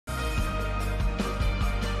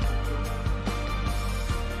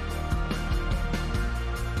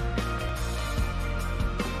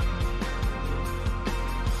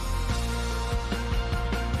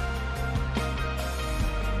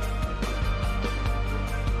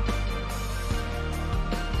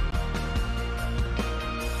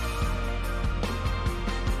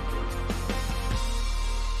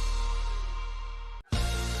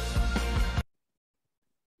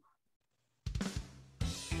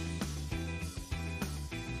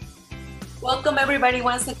Welcome everybody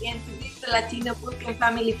once again to the Latino Book and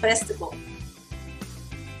Family Festival.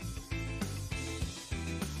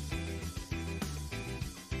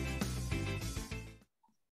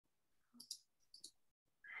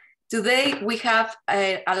 Today we have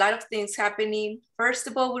a lot of things happening. First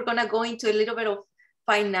of all, we're gonna go into a little bit of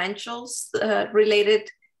financials related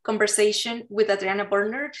conversation with Adriana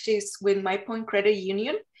Brunner. She's with MyPoint Credit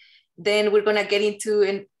Union. Then we're gonna get into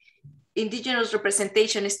an Indigenous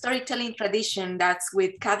representation, a storytelling tradition that's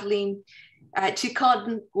with Cathleen,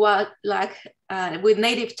 Chilcote, Wallac, with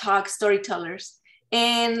NativeTalk Storytellers.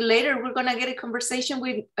 And later we're gonna get a conversation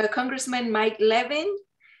with Congressman Levin.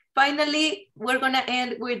 Finally, we're gonna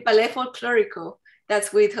end with Ballet Folklórico.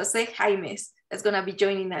 That's with Jaimes, that's gonna be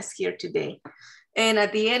joining us here today. And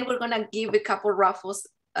at the end, we're gonna give a couple raffles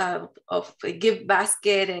of a gift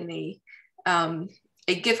basket and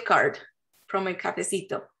a gift card from a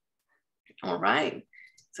cafecito. All right,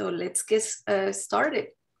 so let's get started.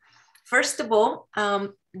 First of all,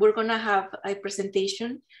 we're gonna have a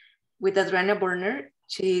presentation with Adriana Brunner.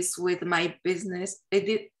 She's with my business.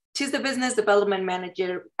 She's the business development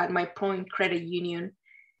manager at MyPoint Credit Union,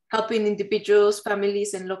 helping individuals,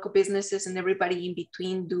 families, and local businesses and everybody in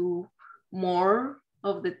between do more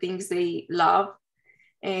of the things they love.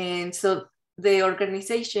 And so the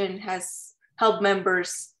organization has helped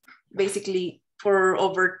members basically for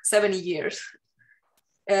over 70 years.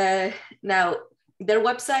 Now, their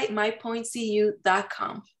website,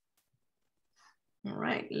 mypointcu.com. All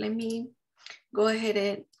right, let me go ahead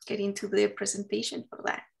and get into the presentation for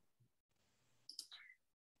that.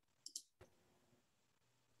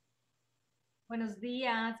 Buenos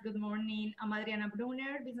días, good morning. I'm Adriana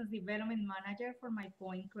Brunner, Business Development Manager for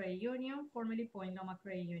MyPoint Credit Union, formerly Point Loma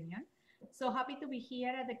Credit Union. So happy to be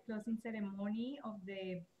here at the closing ceremony of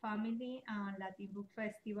the Family and Latin Book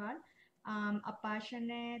Festival. I'm a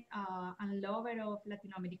passionate and lover of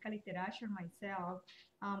Latin American literature myself.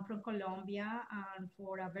 I'm from Colombia, and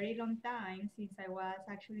for a very long time, since I was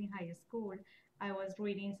actually in high school, I was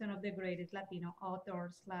reading some of the greatest Latino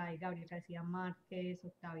authors like Gabriel García Márquez,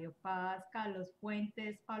 Octavio Paz, Carlos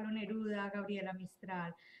Fuentes, Pablo Neruda, Gabriela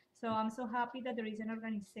Mistral. So I'm so happy that there is an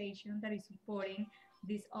organization that is supporting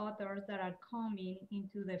these authors that are coming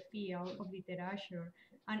into the field of literature,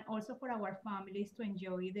 and also for our families to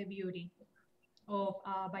enjoy the beauty of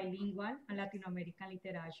bilingual and Latin American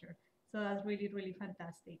literature. So that's really, really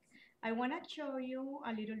fantastic. I want to show you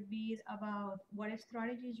a little bit about what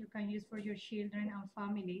strategies you can use for your children and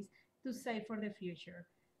families to save for the future.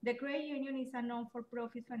 The Credit Union is a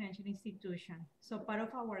non-for-profit financial institution. So part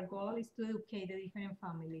of our goal is to educate the different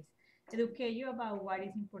families, educate you about what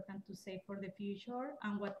is important to save for the future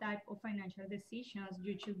and what type of financial decisions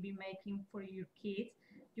you should be making for your kids,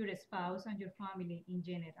 your spouse, and your family in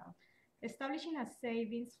general. Establishing a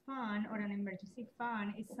savings fund or an emergency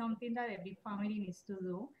fund is something that every family needs to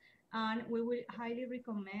do, and we will highly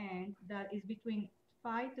recommend that it's between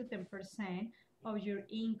 5 to 10% of your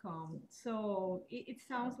income. So it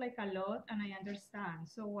sounds like a lot, and I understand.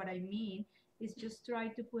 So what I mean is just try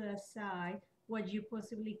to put aside what you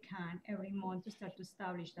possibly can every month to start to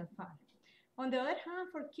establish that fund. On the other hand,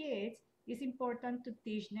 for kids, it's important to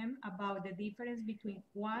teach them about the difference between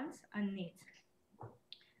wants and needs.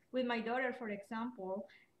 With my daughter, for example,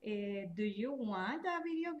 do you want a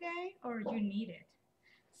video game or you need it?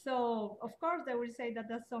 So of course they will say that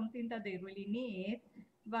that's something that they really need,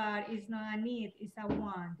 but it's not a need, it's a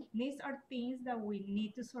want. Needs are things that we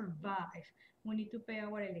need to survive. We need to pay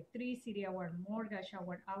our electricity, our mortgage,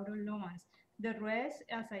 our auto loans. The rest,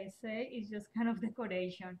 as I say, is just kind of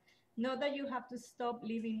decoration. Not that you have to stop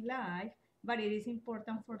living life, but it is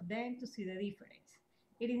important for them to see the difference.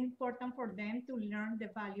 It is important for them to learn the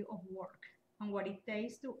value of work and what it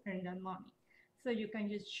takes to earn that money. So you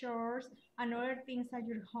can use chores and other things at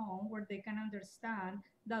your home where they can understand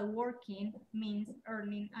that working means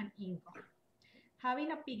earning an income.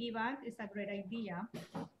 Having a piggy bank is a great idea.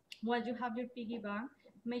 Once you have your piggy bank,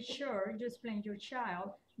 make sure you explain to your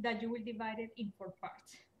child that you will divide it in 4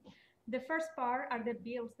 parts. The first part are the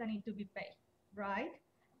bills that need to be paid, right?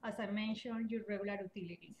 As I mentioned, your regular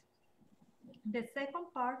utilities. The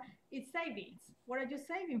second part is savings. What are you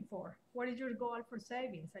saving for? What is your goal for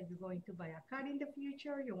savings? Are you going to buy a car in the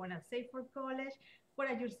future? You want to save for college? What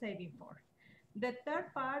are you saving for? The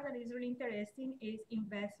third part that is really interesting is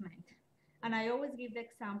investment. And I always give the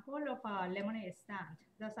example of a lemonade stand.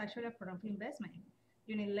 That's actually a form of investment.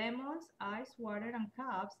 You need lemons, ice, water, and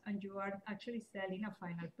cups, and you are actually selling a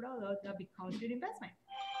final product that becomes your investment.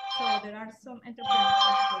 So there are some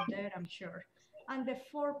entrepreneurs out there, I'm sure. And the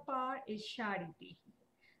fourth part is charity.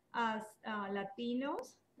 as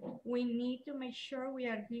Latinos, we need to make sure we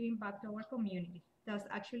are giving back to our community. That's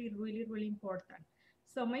actually really, really important.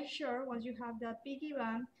 So make sure once you have that piggy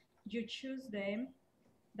bank, you choose them,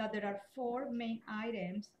 that there are 4 main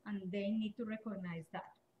items and they need to recognize that.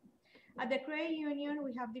 At the credit union,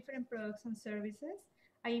 we have different products and services.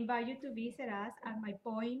 I invite you to visit us at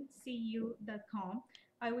mypointcu.com.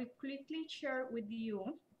 I will quickly share with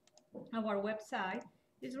you our website.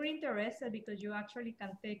 It's really interesting because you actually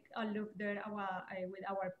can take a look there with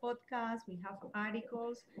our podcast. We have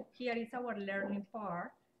articles. Here is our learning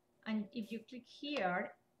part. And if you click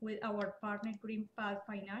here with our partner Green Path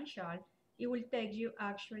Financial, it will take you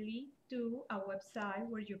actually to a website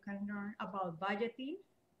where you can learn about budgeting,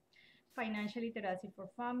 financial literacy for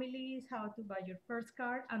families, how to buy your first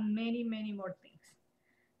car, and many, many more things.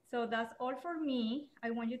 So that's all for me.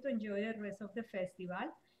 I want you to enjoy the rest of the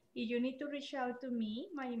festival. If you need to reach out to me,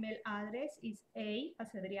 my email address is A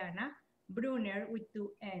as Adriana, Brunner with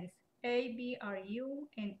 2 N's,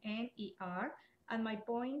 ABRUNNER, at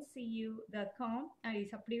mypointcu.com. And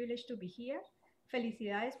it's a privilege to be here.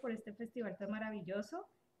 Felicidades por este festival tan maravilloso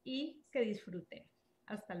y que disfruten.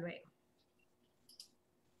 Hasta luego.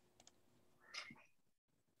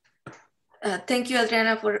 Thank you,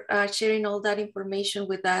 Adriana, for sharing all that information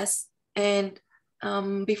with us. And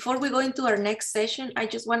before we go into our next session, I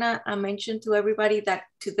just want to mention to everybody that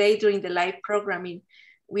today during the live programming,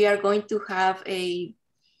 we are going to have two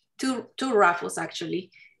raffles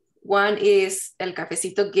actually. One is El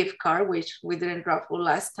Cafecito gift card, which we didn't raffle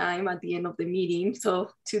last time at the end of the meeting.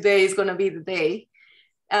 So today is going to be the day.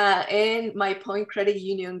 And MyPoint Credit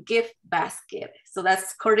Union gift basket. So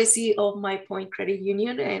that's courtesy of MyPoint Credit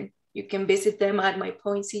Union, and you can visit them at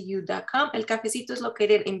mypointcu.com. El Cafecito is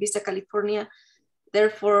located in Vista, California.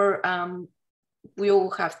 Therefore, we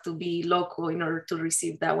will have to be local in order to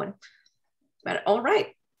receive that one. But all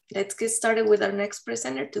right, let's get started with our next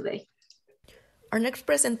presenter today. Our next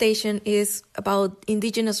presentation is about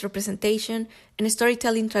Indigenous representation and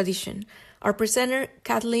storytelling tradition. Our presenter,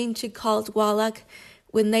 Cathleen Chilcote Wallac,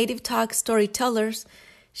 with NativeTalk Storytellers.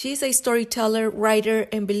 She is a storyteller, writer,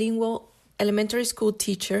 and bilingual elementary school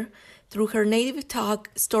teacher. Through her NativeTalk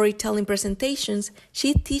storytelling presentations,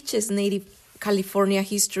 she teaches Native California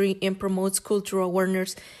history and promotes cultural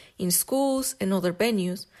awareness in schools and other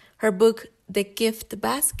venues. Her book, The Gift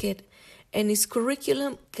Basket, and its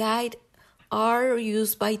curriculum guide are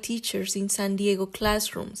used by teachers in San Diego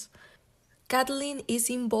classrooms. Cathleen is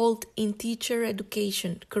involved in teacher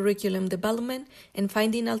education, curriculum development, and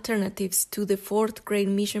finding alternatives to the 4th grade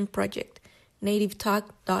mission project,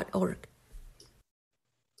 nativetalk.org.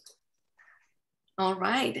 All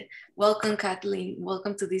right. Welcome, Cathleen.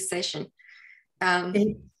 Welcome to this session.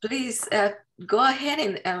 Please go ahead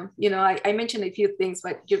and, I mentioned a few things,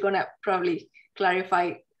 but you're going to probably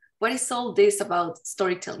clarify what is all this about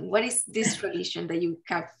storytelling? What is this tradition that you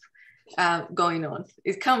have going on?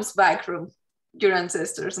 It comes back from your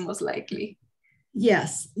ancestors, most likely.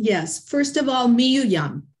 Yes. First of all,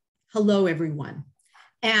 miyuyam. Hello, everyone.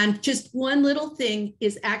 And just one little thing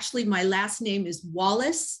is actually my last name is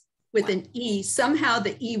Wallace with an E. Somehow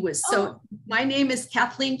the E was, so my name is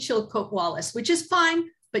Kathleen Chilcote Wallace, which is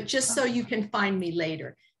fine, but just so you can find me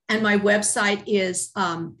later. And my website is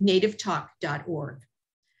nativetalk.org.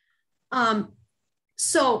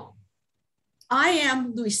 So I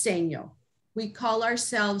am Luiseño. We call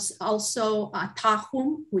ourselves also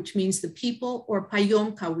Tahum, which means the people, or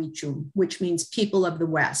Payom Kawichum, which means people of the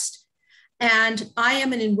West. And I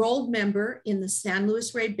am an enrolled member in the San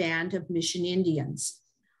Luis Rey Band of Mission Indians.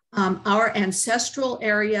 Our ancestral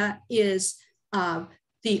area is the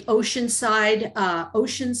Oceanside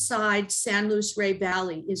San Luis Rey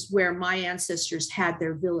Valley is where my ancestors had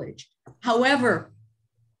their village. However,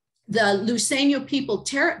 the Luiseño people,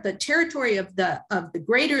 the territory of the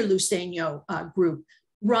greater Luiseño group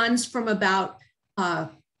runs from about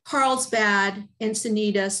Carlsbad,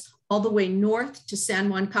 Encinitas, all the way north to San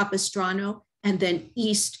Juan Capistrano, and then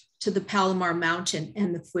east to the Palomar Mountain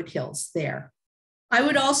and the foothills there. I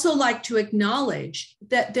would also like to acknowledge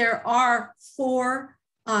that there are 4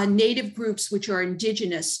 native groups which are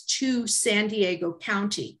indigenous to San Diego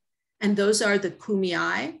County, and those are the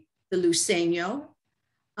Kumeyaay, the Luiseño,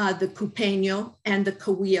 the Cupeño, and the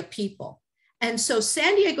Cahuilla people. And so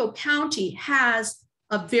San Diego County has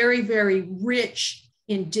a very, very rich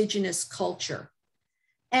indigenous culture.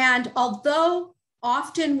 And although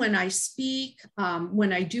often when I speak,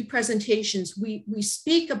 when I do presentations, we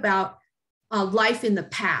speak about life in the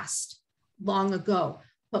past, long ago.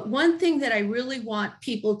 But one thing that I really want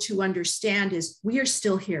people to understand is we are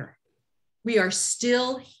still here. We are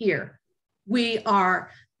still here. We are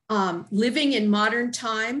living in modern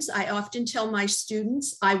times, I often tell my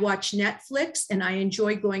students, I watch Netflix and I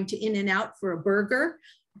enjoy going to In-N-Out for a burger,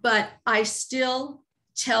 but I still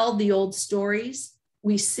tell the old stories.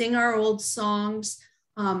 We sing our old songs.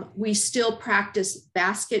 We still practice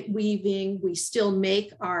basket weaving. We still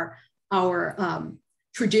make our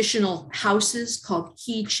traditional houses called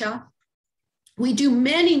quicha. We do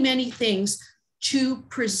many, many things to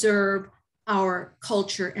preserve our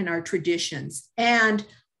culture and our traditions. And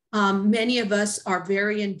many of us are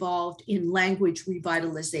very involved in language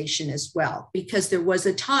revitalization as well, because there was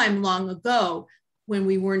a time long ago when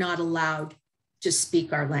we were not allowed to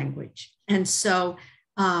speak our language. And so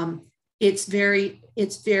it's very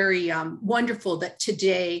wonderful that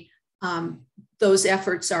today those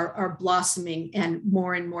efforts are blossoming and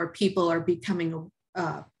more people are becoming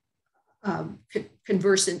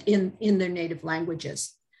conversant in their native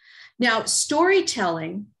languages. Now,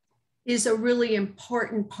 storytelling is a really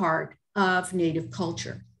important part of Native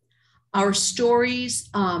culture. Our stories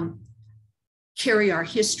carry our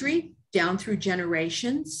history down through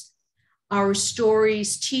generations. Our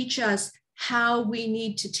stories teach us how we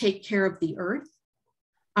need to take care of the earth.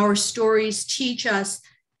 Our stories teach us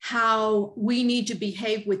how we need to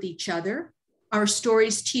behave with each other. Our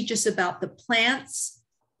stories teach us about the plants,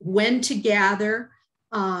 when to gather,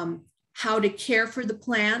 how to care for the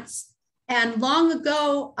plants. And long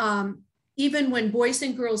ago, even when boys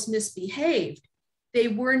and girls misbehaved, they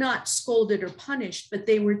were not scolded or punished, but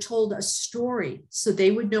they were told a story so they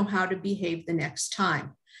would know how to behave the next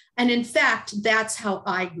time. And in fact, that's how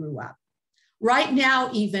I grew up. Right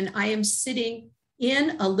now, even, I am sitting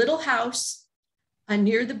in a little house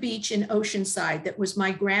near the beach in Oceanside that was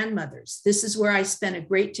my grandmother's. This is where I spent a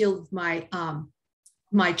great deal of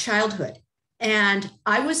my childhood. And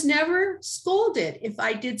I was never scolded if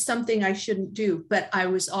I did something I shouldn't do, but I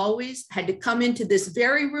was always had to come into this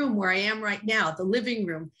very room where I am right now, the living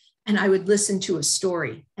room, and I would listen to a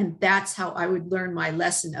story. And that's how I would learn my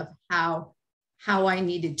lesson of how I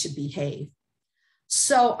needed to behave.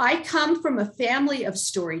 So I come from a family of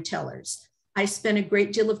storytellers. I spent a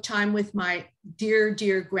great deal of time with my dear,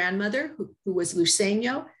 dear grandmother, who was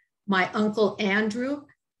Luceño, my Uncle Andrew,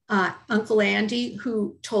 Uncle Andy,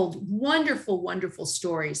 who told wonderful, wonderful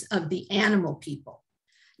stories of the animal people.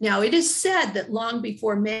 Now, it is said that long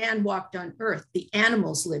before man walked on earth, the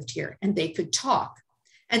animals lived here and they could talk.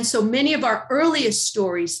 And so many of our earliest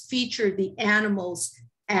stories feature the animals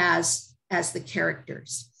as the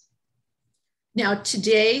characters. Now,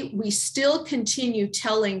 today, we still continue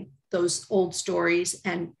telling those old stories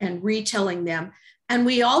and retelling them. And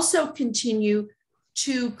we also continue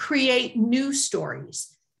to create new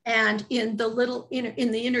stories. And in the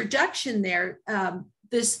in the introduction there,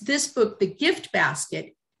 this book, The Gift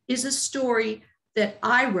Basket, is a story that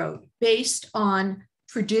I wrote based on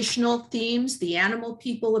traditional themes. The animal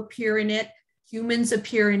people appear in it, humans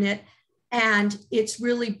appear in it, and it's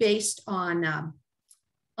really based on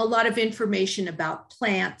a lot of information about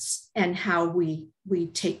plants and how we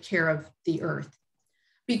take care of the earth.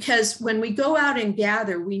 Because when we go out and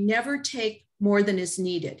gather, we never take more than is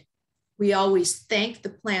needed. We always thank the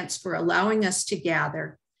plants for allowing us to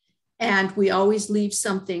gather, and we always leave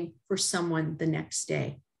something for someone the next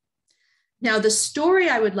day. Now, the story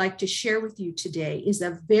I would like to share with you today is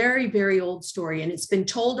a very, very old story, and it's been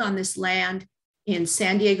told on this land in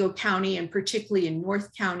San Diego County and particularly in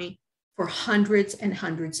North County for hundreds and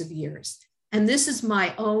hundreds of years. And this is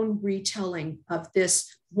my own retelling of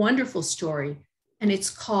this wonderful story, and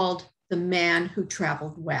it's called The Man Who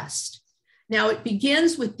Traveled West. Now, it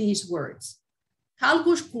begins with these words,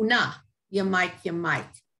 Kalgush kuna, Yamaik Yamaik.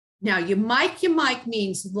 Now, Yamaik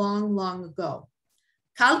means long, long ago.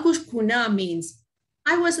 Kalgush kuna means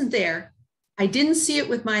I wasn't there. I didn't see it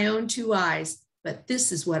with my own two eyes, but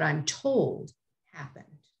this is what I'm told happened.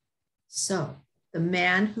 So, the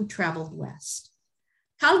man who traveled west.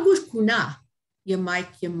 Kalgush kuna,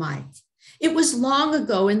 Yamaik Yamaik. It was long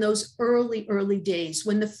ago in those early, early days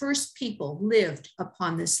when the first people lived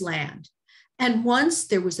upon this land. And once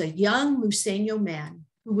there was a young Luceño man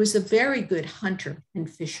who was a very good hunter and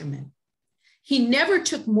fisherman. He never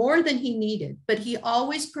took more than he needed, but he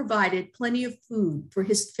always provided plenty of food for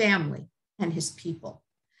his family and his people.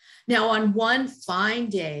 Now, on one fine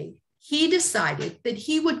day, he decided that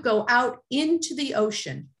he would go out into the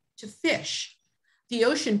ocean to fish. The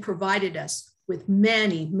ocean provided us with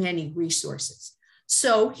many, many resources.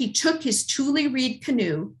 So he took his Thule reed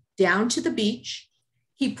canoe down to the beach.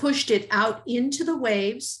 He pushed it out into the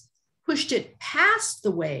waves, pushed it past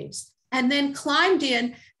the waves, and then climbed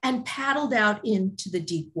in and paddled out into the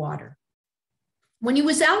deep water. When he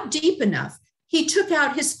was out deep enough, He took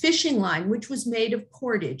out his fishing line, which was made of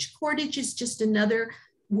cordage. Cordage is just another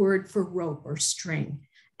word for rope or string.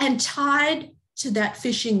 And tied to that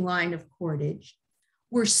fishing line of cordage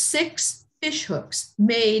were 6 fish hooks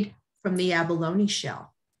made from the abalone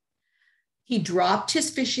shell. He dropped his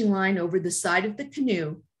fishing line over the side of the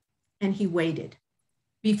canoe and he waited.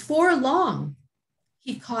 Before long,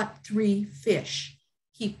 he caught 3 fish.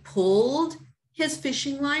 He pulled his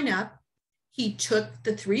fishing line up. He took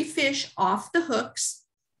the 3 fish off the hooks,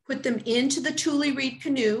 put them into the tule reed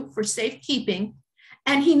canoe for safekeeping,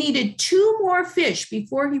 and he needed 2 more fish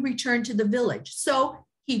before he returned to the village. So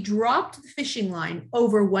he dropped the fishing line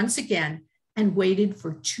over once again and waited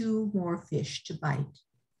for 2 more fish to bite.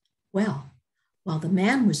 Well, while the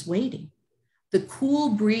man was waiting, the cool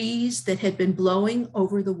breeze that had been blowing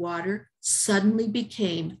over the water suddenly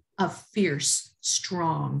became a fierce,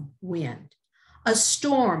 strong wind. A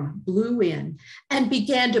storm blew in and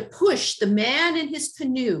began to push the man in his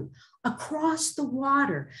canoe across the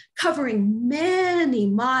water, covering many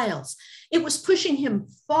miles. It was pushing him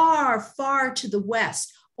far, far to the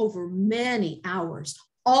west over many hours.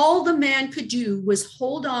 All the man could do was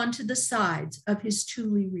hold on to the sides of his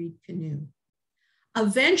tule reed canoe.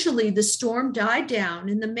 Eventually, the storm died down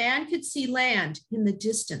and the man could see land in the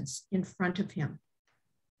distance in front of him.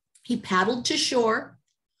 He paddled to shore,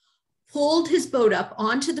 pulled his boat up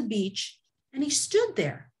onto the beach, and he stood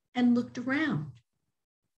there and looked around.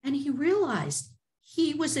 And he realized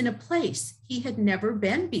he was in a place he had never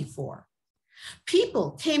been before.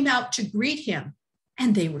 People came out to greet him,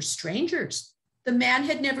 and they were strangers. The man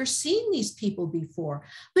had never seen these people before,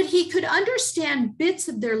 but he could understand bits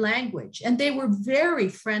of their language, and they were very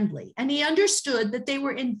friendly. And he understood that they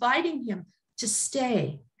were inviting him to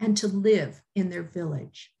stay and to live in their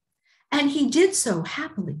village. And he did so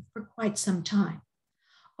happily for quite some time.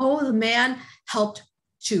 Oh, the man helped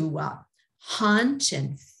to hunt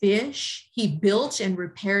and fish. He built and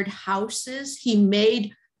repaired houses. He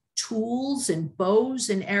made tools and bows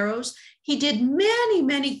and arrows. He did many,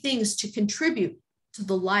 many things to contribute to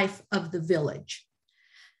the life of the village.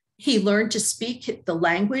 He learned to speak the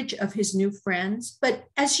language of his new friends, but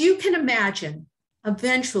as you can imagine,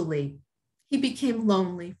 eventually he became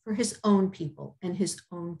lonely for his own people and his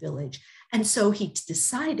own village. And so he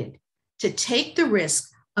decided to take the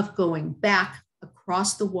risk of going back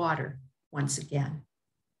across the water once again.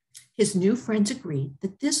 His new friends agreed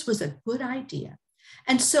that this was a good idea.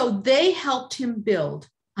 And so they helped him build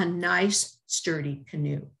a nice, sturdy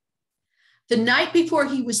canoe. The night before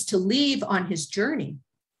he was to leave on his journey,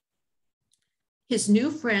 his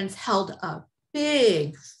new friends held a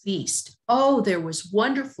big feast. Oh, there was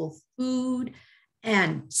wonderful food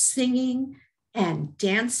and singing and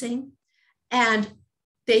dancing. And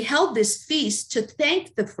they held this feast to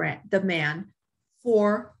thank the man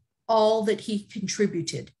for all that he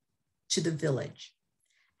contributed to the village.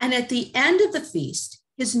 And at the end of the feast,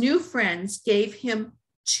 his new friends gave him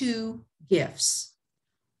 2 gifts.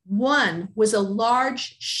 One was a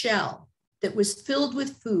large shell that was filled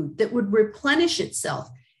with food that would replenish itself.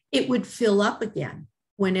 It would fill up again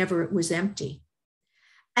whenever it was empty.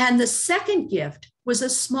 And the second gift was a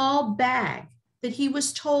small bag that he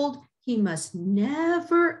was told he must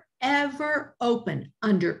never, ever open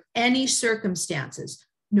under any circumstances.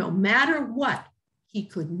 No matter what, he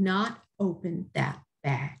could not open that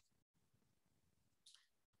bag.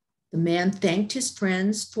 The man thanked his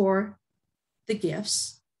friends for the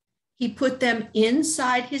gifts. He put them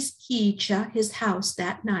inside his quicha, his house,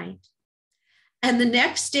 that night. And the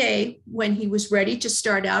next day, when he was ready to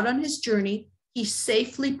start out on his journey, he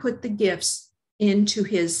safely put the gifts into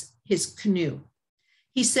his canoe.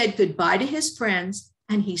 He said goodbye to his friends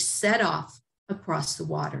and he set off across the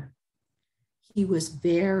water. He was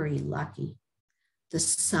very lucky. The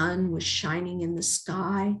sun was shining in the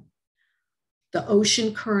sky. The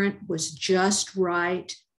ocean current was just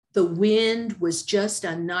right. The wind was just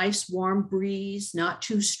a nice warm breeze, not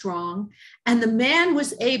too strong. And the man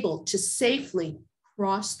was able to safely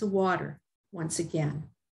cross the water once again.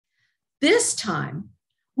 This time,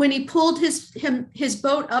 when he pulled his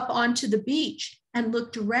boat up onto the beach and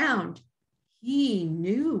looked around, he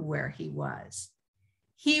knew where he was.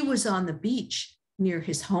 He was on the beach near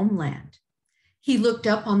his homeland. He looked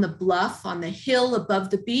up on the bluff on the hill above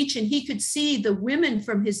the beach, and he could see the women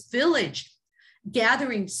from his village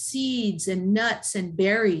gathering seeds and nuts and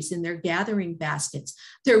berries in their gathering baskets.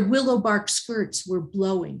 Their willow bark skirts were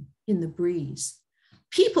blowing in the breeze.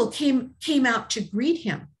 People came out to greet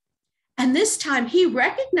him. And this time he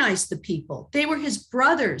recognized the people. They were his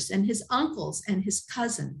brothers and his uncles and his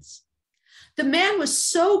cousins. The man was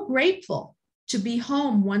so grateful to be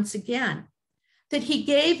home once again that he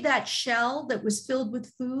gave that shell that was filled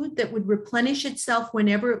with food that would replenish itself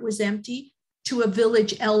whenever it was empty to a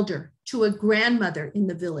village elder, to a grandmother in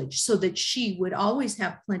the village, so that she would always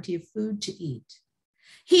have plenty of food to eat.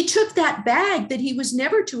 He took that bag that he was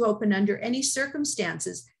never to open under any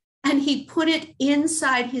circumstances, and he put it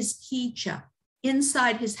inside his quicha,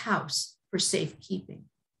 inside his house for safekeeping.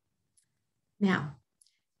 Now,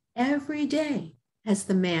 every day as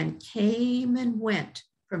the man came and went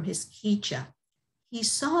from his quicha, he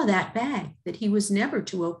saw that bag that he was never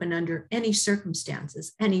to open under any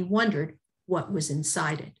circumstances, and he wondered what was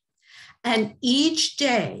inside it. And each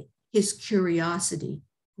day, his curiosity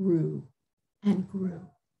grew and grew.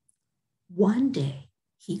 One day,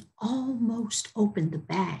 he almost opened the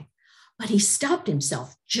bag, but he stopped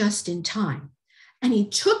himself just in time. And he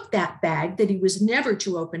took that bag that he was never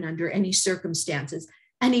to open under any circumstances,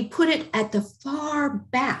 and he put it at the far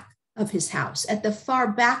back of his house, at the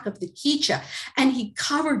far back of the quicha, and he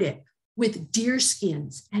covered it with deer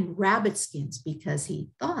skins and rabbit skins, because he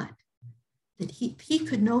thought that he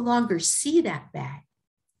could no longer see that bag.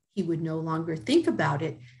 He would no longer think about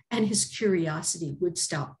it, and his curiosity would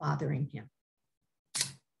stop bothering him.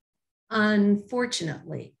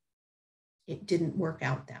 Unfortunately, it didn't work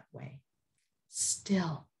out that way.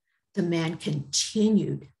 Still, the man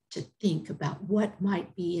continued to think about what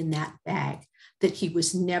might be in that bag that he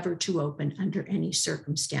was never to open under any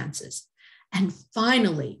circumstances. And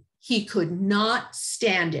finally, he could not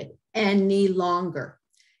stand it any longer.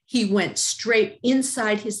 He went straight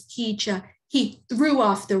inside his quicha. He threw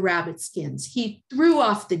off the rabbit skins. He threw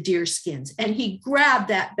off the deer skins, and he grabbed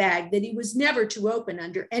that bag that he was never to open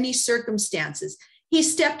under any circumstances. He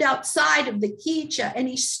stepped outside of the quicha, and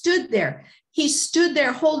he stood there. He stood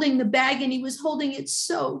there holding the bag, and he was holding it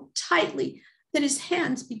so tightly that his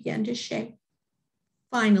hands began to shake.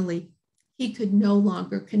 Finally, he could no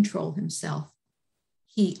longer control himself.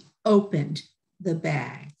 He opened the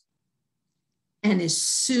bag. And as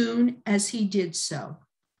soon as he did so,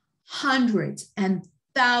 hundreds and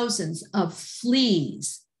thousands of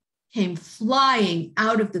fleas came flying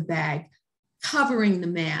out of the bag, covering the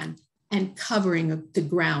man and covering the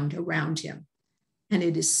ground around him. And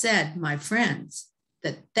it is said, my friends,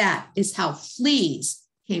 that that is how fleas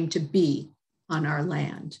came to be on our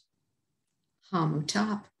land.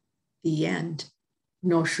 Hamutap, the end.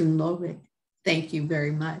 Noshun Lovik. Thank you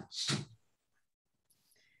very much.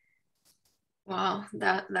 Wow,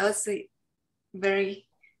 that was a very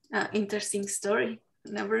interesting story.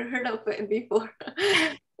 Never heard of it before.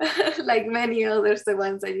 Like many others, the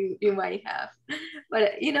ones that you might have.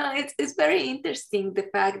 But you know, it's very interesting, the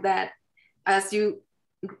fact that as you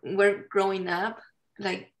were growing up,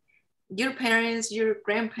 like your parents, your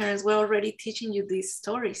grandparents were already teaching you these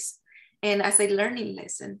stories, and as a learning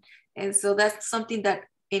lesson. And so that's something that,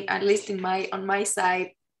 at least on my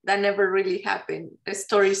side, that never really happened. The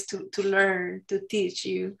stories to learn, to teach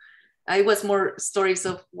you. It was more stories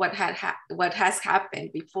of what has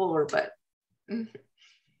happened before, but.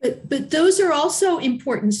 But those are also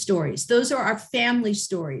important stories. Those are our family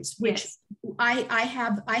stories, which yes. I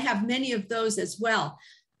have many of those as well.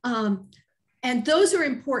 And those are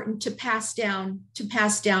important to pass down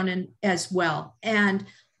as well. And,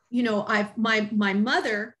 you know, my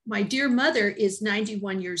mother, my dear mother, is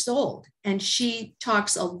 91 years old, and she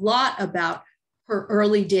talks a lot about her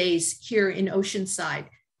early days here in Oceanside.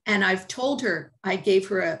 And I've told her, I gave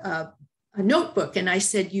her a notebook, and I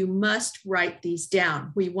said, you must write these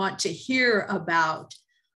down. We want to hear about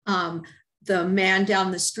the man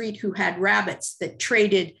down the street who had rabbits, that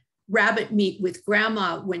traded rabbit meat with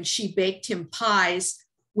grandma when she baked him pies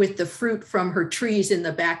with the fruit from her trees in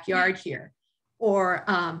the backyard here. Or,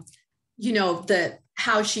 you know,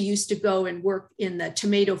 how she used to go and work in the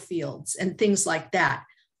tomato fields and things like that.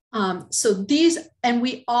 So these, and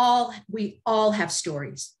we all have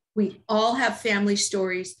stories. We all have family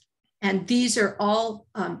stories. And these are all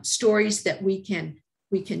stories that we can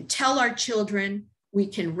tell our children, we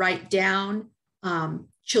can write down.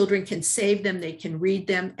 Children can save them, they can read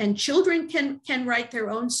them, and children can write their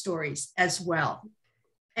own stories as well.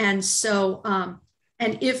 And so,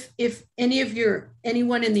 and if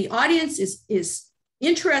anyone in the audience is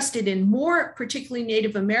interested in more, particularly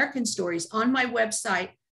Native American stories, on my website,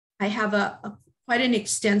 I have quite an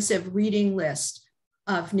extensive reading list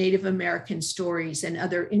of Native American stories and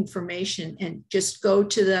other information. And just go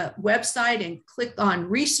to the website and click on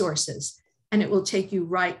resources, and it will take you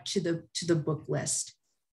right to the book list.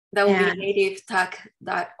 That will be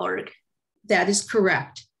NativeTalk.org. That is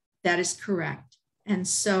correct. That is correct. And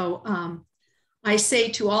so I say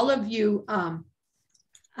to all of you, Noshun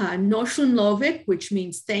Lovik, which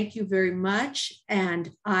means thank you very much.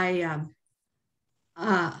 And I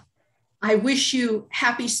I wish you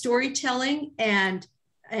happy storytelling and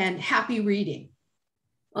happy reading.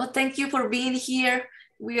 Well, thank you for being here.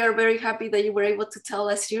 We are very happy that you were able to tell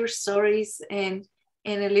us your stories and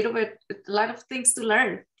a lot of things to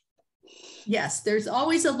learn. Yes, there's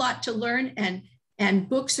always a lot to learn, and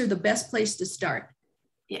books are the best place to start.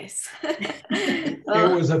 Yes. It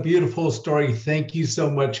was a beautiful story. Thank you so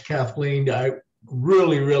much, Kathleen. I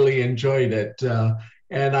really, really enjoyed it.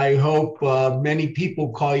 And I hope many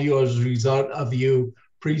people call you as a result of you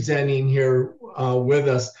presenting here with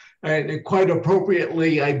us. And quite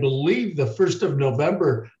appropriately, I believe the 1st of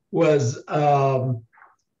November was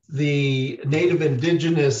the Native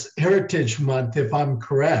Indigenous Heritage Month, if I'm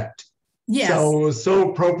correct. Yes. So it was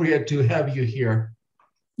so appropriate to have you here.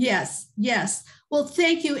 Yes, yes. Well,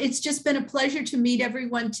 thank you. It's just been a pleasure to meet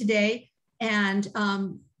everyone today. And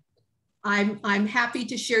I'm happy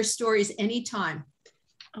to share stories anytime.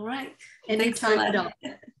 All right. Anytime at all.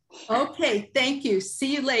 Okay, thank you.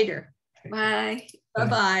 See you later. Bye.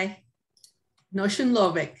 Bye-bye. Noshin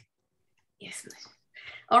Lovik. Yes.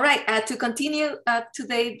 All right. To continue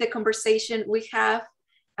today the conversation, we have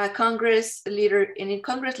a Congress leader, and in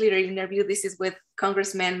Congress leader interview, this is with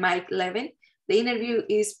Congressman Mike Levin. The interview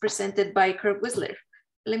is presented by Kirk Whisler.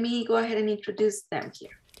 Let me go ahead and introduce them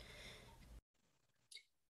here.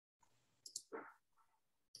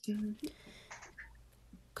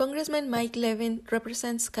 Congressman Mike Levin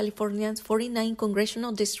represents California's 49th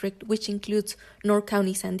Congressional District, which includes North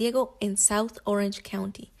County, San Diego, and South Orange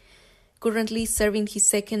County. Currently serving his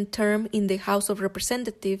second term in the House of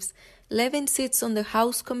Representatives, Levin sits on the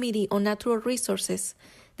House Committee on Natural Resources,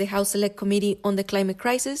 the House Select Committee on the Climate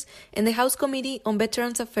Crisis, and the House Committee on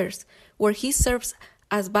Veterans Affairs, where he serves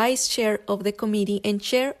as Vice Chair of the committee and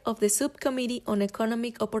Chair of the Subcommittee on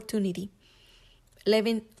Economic Opportunity.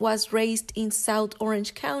 Levin was raised in South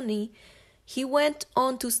Orange County. He went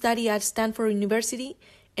on to study at Stanford University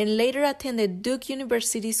and later attended Duke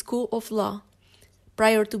University School of Law.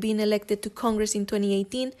 Prior to being elected to Congress in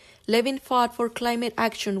 2018, Levin fought for climate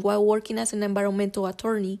action while working as an environmental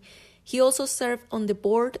attorney. He also served on the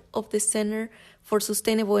board of the Center for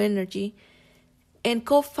Sustainable Energy and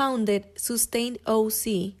co-founded Sustain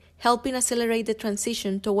OC, helping accelerate the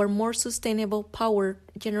transition toward more sustainable power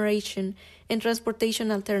generation and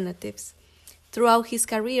transportation alternatives. Throughout his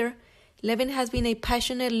career, Levin has been a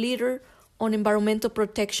passionate leader on environmental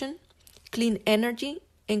protection, clean energy,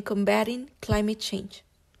 and combating climate change.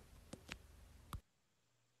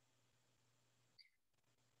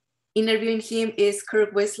 Interviewing him is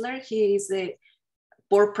Kirk Whisler. He is the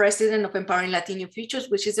board president of Empowering Latino Futures,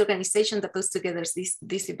 which is the organization that puts together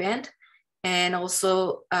this event, and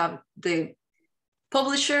also the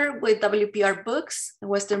publisher with WPR Books,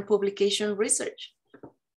 Western Publication Research.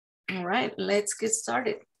 All right, let's get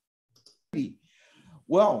started.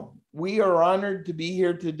 Well, we are honored to be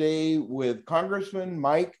here today with Congressman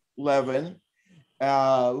Mike Levin,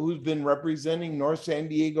 who's been representing North San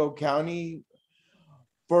Diego County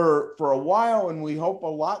for a while, and we hope a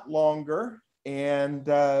lot longer. And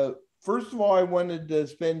first of all, I wanted to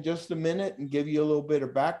spend just a minute and give you a little bit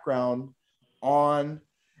of background on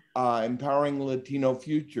Empowering Latino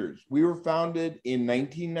Futures. We were founded in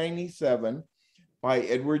 1997 by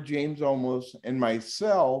Edward James Olmos and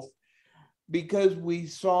myself because we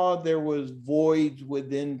saw there was voids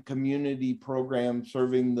within community programs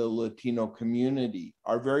serving the Latino community.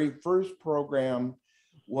 Our very first program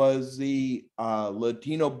was the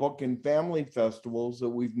Latino Book and Family Festivals that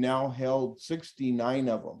we've now held 69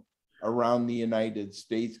 of them around the United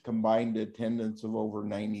States, combined attendance of over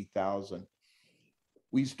 90,000.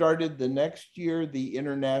 We started the next year the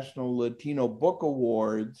International Latino Book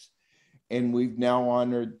Awards, and we've now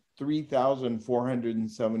honored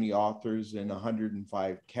 3,470 authors in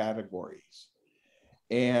 105 categories.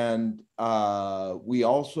 And we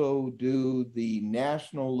also do the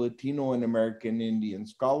National Latino and American Indian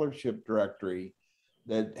Scholarship Directory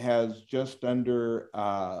that has just under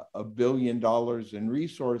 $1 billion in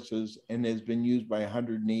resources and has been used by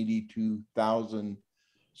 182,000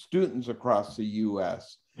 students across the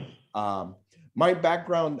US. My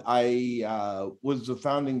background, I was the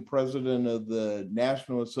founding president of the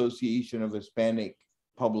National Association of Hispanic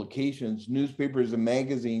Publications, newspapers and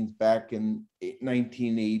magazines back in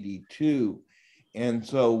 1982. And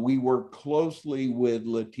so we work closely with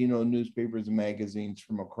Latino newspapers and magazines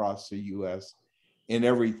from across the US in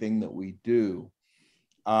everything that we do.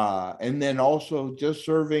 And then also just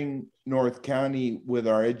serving North County with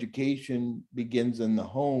our education begins in the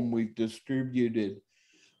home. We've distributed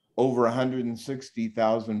over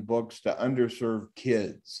 160,000 books to underserved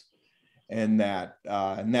kids. And that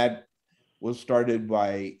was started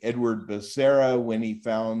by Edward Becerra when he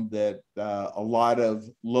found that a lot of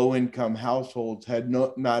low-income households had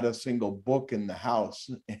not a single book in the house,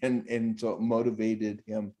 and so it motivated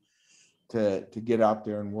him to get out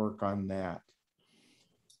there and work on that.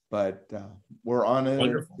 But we're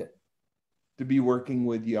honored to be working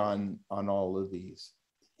with you on all of these.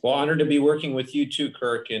 Well, honored to be working with you too,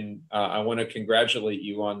 Kirk, and I want to congratulate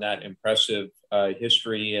you on that impressive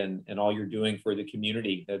history and all you're doing for the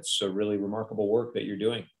community. That's a really remarkable work that you're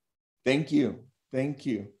doing. Thank you. Thank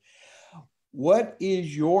you. What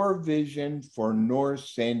is your vision for North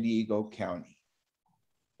San Diego County?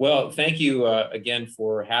 Well, thank you again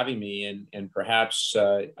for having me, and perhaps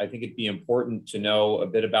I think it'd be important to know a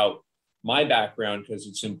bit about my background, because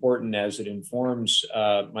it's important as it informs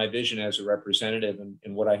my vision as a representative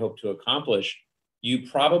and what I hope to accomplish. You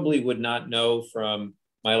probably would not know from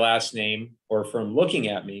my last name or from looking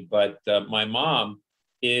at me, but my mom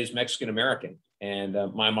is Mexican American, and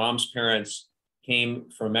my mom's parents came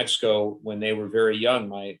from Mexico when they were very young.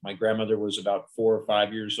 My grandmother was about 4 or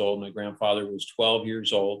 5 years old. My grandfather was 12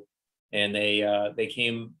 years old, and they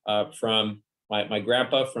came from my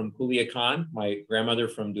grandpa from Culiacan, my grandmother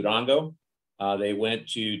from Durango. They went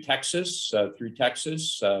to Texas, through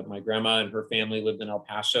Texas. My grandma and her family lived in El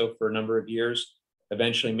Paso for a number of years,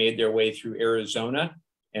 eventually made their way through Arizona,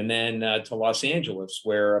 and then to Los Angeles,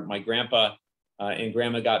 where my grandpa and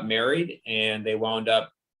grandma got married, and they wound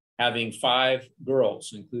up having 5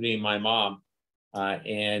 girls, including my mom.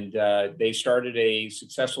 And they started a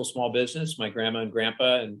successful small business, my grandma and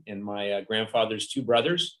grandpa and my grandfather's 2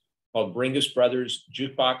 brothers, called Bringus Brothers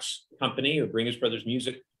Jukebox Company, or Bringus Brothers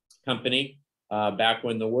Music Company, back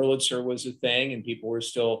when the Wurlitzer was a thing and people were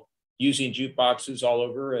still using jukeboxes all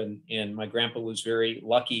over. And my grandpa was very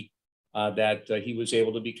lucky that he was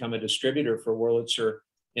able to become a distributor for Wurlitzer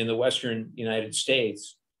in the Western United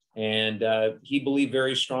States. And he believed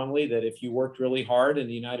very strongly that if you worked really hard in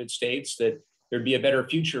the United States, that there'd be a better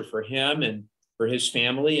future for him and for his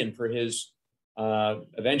family and for his,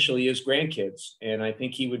 eventually his grandkids. And I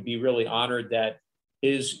think he would be really honored that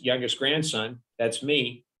his youngest grandson, that's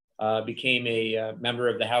me, became a member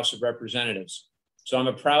of the House of Representatives. So I'm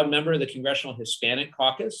a proud member of the Congressional Hispanic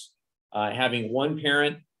Caucus, having one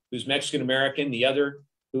parent who's Mexican American, the other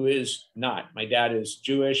who is not. My dad is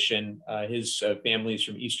Jewish, and his family is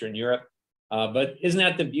from Eastern Europe. But isn't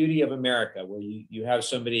that the beauty of America, where you have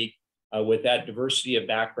somebody with that diversity of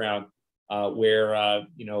background, where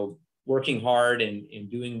you know, working hard and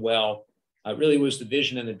doing well really was the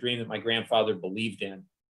vision and the dream that my grandfather believed in,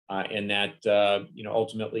 and that you know,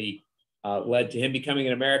 ultimately led to him becoming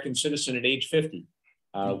an American citizen at age 50.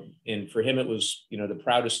 And for him, it was, you know, the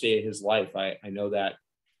proudest day of his life. I know that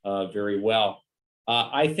very well.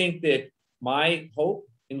 I think that my hope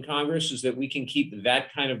in Congress is that we can keep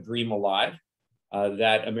that kind of dream alive,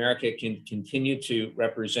 that America can continue to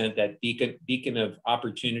represent that beacon of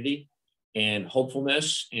opportunity and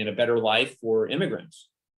hopefulness and a better life for immigrants.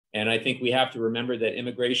 And I think we have to remember that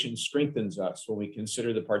immigration strengthens us when we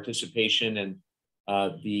consider the participation and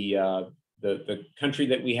the country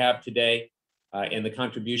that we have today, and the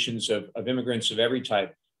contributions of immigrants of every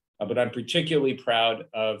type. But I'm particularly proud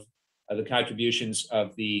of the contributions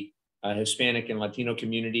of the Hispanic and Latino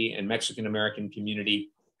community and Mexican American community.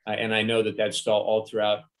 And I know that that's felt all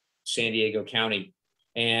throughout San Diego County.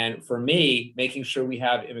 And for me, making sure we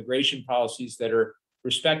have immigration policies that are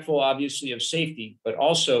respectful, obviously, of safety, but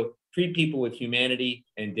also treat people with humanity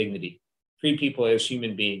and dignity, treat people as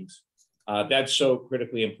human beings. That's so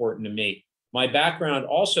critically important to me. My background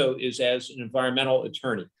also is as an environmental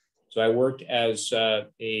attorney. So I worked as a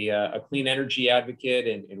clean energy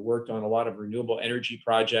advocate and worked on a lot of renewable energy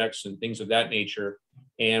projects and things of that nature.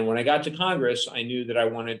 And when I got to Congress, I knew that I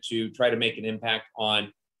wanted to try to make an impact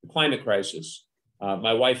on the climate crisis.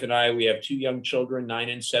 My wife and I, we have 2 young children, 9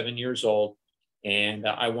 and 7 years old, and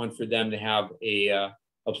I want for them to have a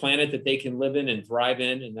planet that they can live in and thrive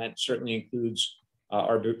in, and that certainly includes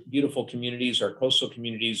our beautiful communities, our coastal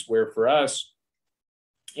communities, where for us,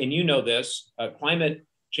 and you know this, climate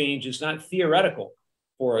change is not theoretical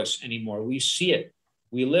for us anymore. We see it,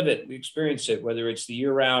 we live it, we experience it, whether it's the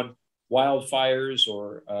year-round wildfires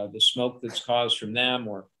or the smoke that's caused from them,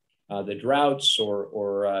 or the droughts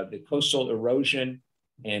or the coastal erosion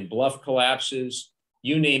and bluff collapses,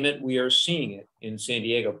 you name it, we are seeing it in San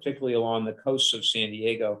Diego, particularly along the coasts of San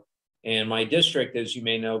Diego. And my district, as you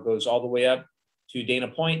may know, goes all the way up to Dana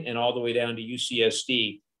Point and all the way down to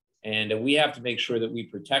UCSD. And we have to make sure that we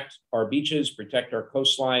protect our beaches, protect our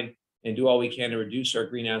coastline, and do all we can to reduce our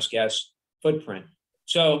greenhouse gas footprint.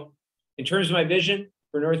 So in terms of my vision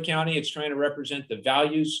for North County, it's trying to represent the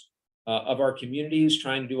values of our communities,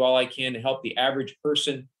 trying to do all I can to help the average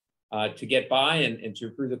person to get by and to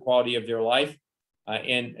improve the quality of their life.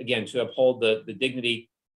 And again, to uphold the dignity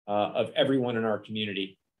of everyone in our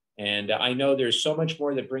community. And I know there's so much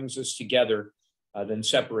more that brings us together than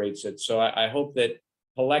separates it. So I hope that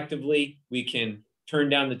collectively we can turn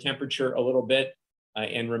down the temperature a little bit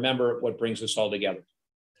and remember what brings us all together.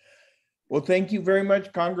 Well, thank you very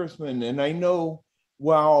much, Congressman. And I know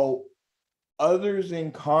while others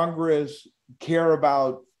in Congress care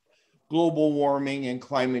about global warming and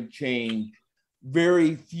climate change,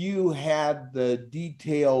 very few had the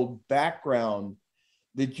detailed background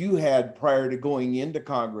that you had prior to going into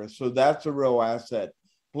Congress. So that's a real asset.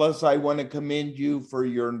 Plus, I want to commend you for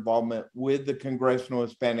your involvement with the Congressional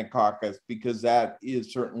Hispanic Caucus, because that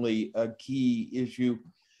is certainly a key issue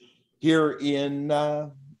here in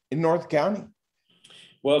North County.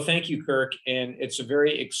 Well, thank you, Kirk. And it's a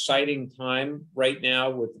very exciting time right now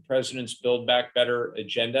with the President's Build Back Better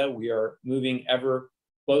agenda. We are moving ever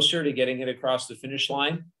closer to getting it across the finish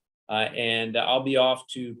line. And I'll be off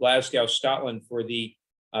to Glasgow, Scotland for the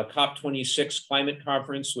COP26 climate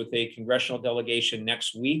conference with a congressional delegation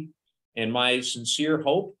next week. And my sincere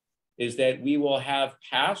hope is that we will have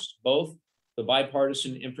passed both the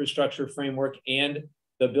bipartisan infrastructure framework and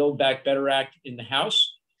the Build Back Better Act in the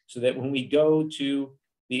House, so that when we go to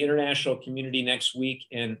the international community next week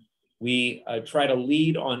and we try to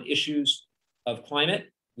lead on issues of climate,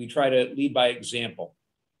 we try to lead by example.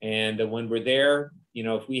 And when we're there, you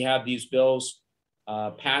know, if we have these bills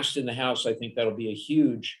passed in the House, I think that'll be a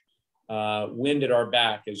huge wind at our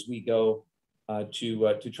back as we go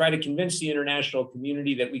to try to convince the international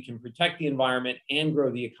community that we can protect the environment and grow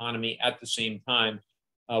the economy at the same time,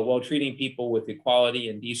 while treating people with equality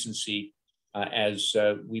and decency as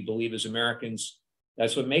we believe as Americans.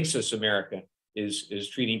 That's what makes us America, is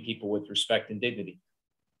treating people with respect and dignity.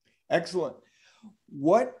 Excellent.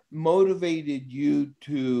 What motivated you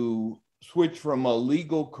to switch from a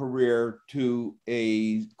legal career to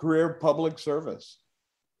a career of public service?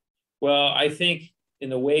 Well, I think in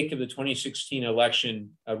the wake of the 2016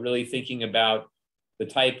 election, really thinking about the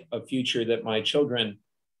type of future that my children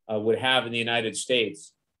would have in the United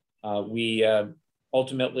States, we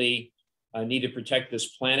ultimately need to protect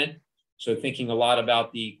this planet. So thinking a lot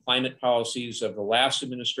about the climate policies of the last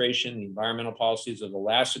administration, the environmental policies of the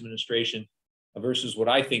last administration, versus what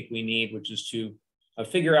I think we need, which is to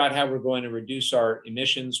figure out how we're going to reduce our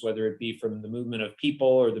emissions, whether it be from the movement of people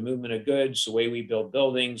or the movement of goods, the way we build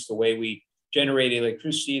buildings, the way we generate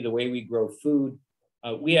electricity, the way we grow food.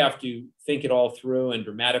 We have to think it all through and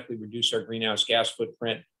dramatically reduce our greenhouse gas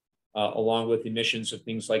footprint, along with emissions of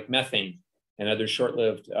things like methane and other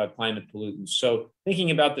short-lived climate pollutants. So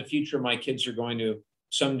thinking about the future my kids are going to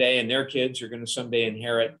someday, and their kids are going to someday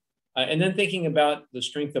inherit, and then thinking about the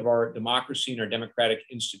strength of our democracy and our democratic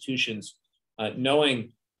institutions,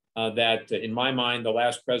 knowing that in my mind, the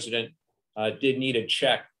last president did need a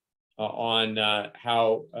check on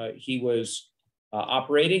how he was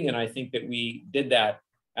operating. And I think that we did that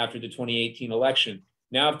after the 2018 election.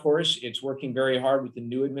 Now, of course, it's working very hard with the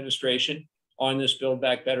new administration on this Build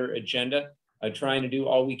Back Better agenda, trying to do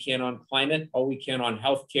all we can on climate, all we can on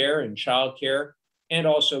healthcare and childcare, and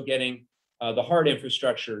also getting the hard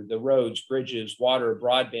infrastructure, the roads, bridges, water,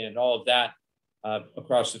 broadband, all of that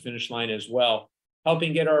across the finish line as well,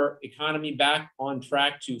 helping get our economy back on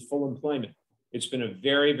track to full employment. It's been a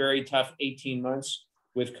very, very tough 18 months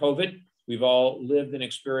with COVID. We've all lived and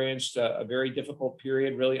experienced a very difficult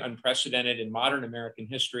period, really unprecedented in modern American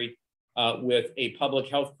history, with a public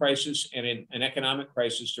health crisis and an economic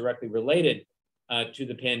crisis directly related to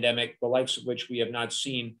the pandemic, the likes of which we have not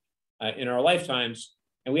seen in our lifetimes.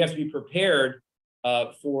 And we have to be prepared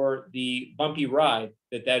for the bumpy ride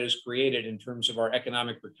that has created in terms of our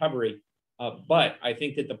economic recovery. But I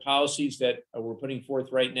think that the policies that we're putting forth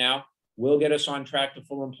right now will get us on track to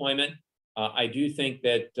full employment. I do think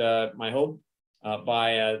that my hope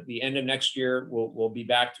by the end of next year, we'll be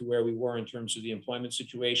back to where we were in terms of the employment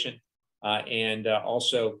situation. And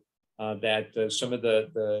also that some of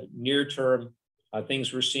the near-term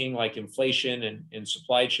things we're seeing, like inflation and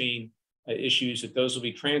supply chain issues, that those will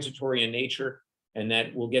be transitory in nature, and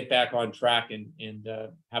that we'll get back on track and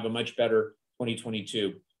have a much better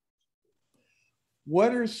 2022.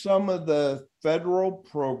 What are some of the federal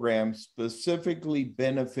programs specifically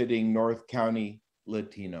benefiting North County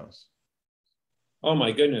Latinos? Oh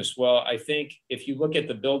my goodness. Well, I think if you look at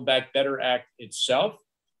the Build Back Better Act itself,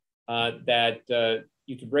 that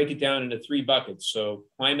you can break it down into three buckets. So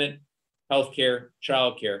climate, healthcare,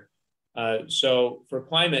 childcare. So for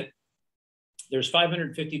climate, there's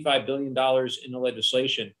 $555 billion in the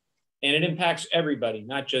legislation and it impacts everybody,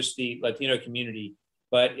 not just the Latino community.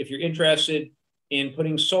 But if you're interested in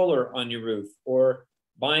putting solar on your roof, or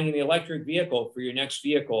buying an electric vehicle for your next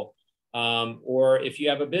vehicle, or if you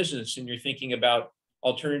have a business and you're thinking about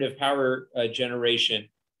alternative power generation,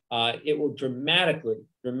 it will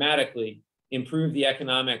dramatically improve the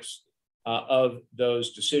economics of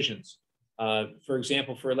those decisions. For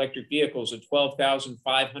example, for electric vehicles, a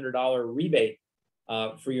 $12,500 rebate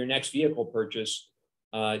for your next vehicle purchase,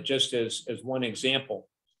 just as one example.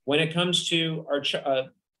 When it comes to our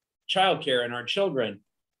childcare and our children,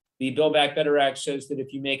 the Build Back Better Act says that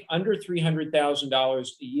if you make under $300,000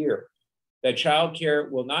 a year, that childcare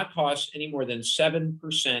will not cost any more than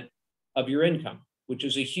 7% of your income, which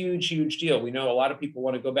is a huge, huge deal. We know a lot of people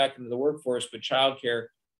want to go back into the workforce, but childcare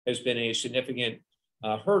has been a significant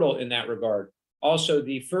hurdle in that regard. Also,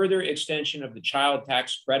 the further extension of the child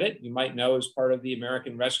tax credit, you might know as part of the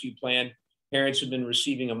American Rescue Plan, parents have been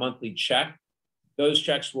receiving a monthly check. Those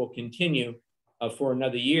checks will continue for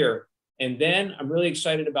another year. And then I'm really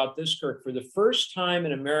excited about this, Kirk. For the first time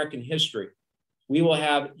in American history, we will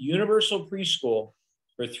have universal preschool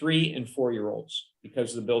for 3- and 4-year-olds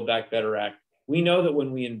because of the Build Back Better Act. We know that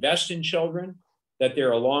when we invest in children, that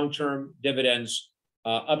there are long-term dividends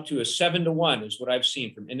up to a 7-to-1 is what I've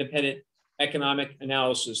seen from independent economic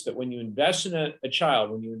analysis, that when you invest in a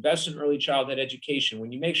child, when you invest in early childhood education,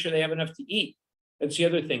 when you make sure they have enough to eat, that's the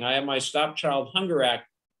other thing. I have my Stop Child Hunger Act,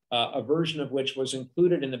 a version of which was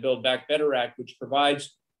included in the Build Back Better Act, which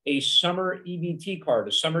provides a summer EBT card,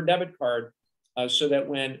 a summer debit card, so that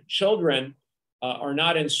when children are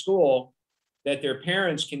not in school, that their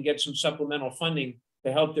parents can get some supplemental funding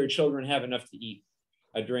to help their children have enough to eat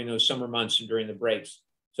during those summer months and during the breaks.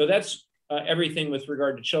 So that's everything with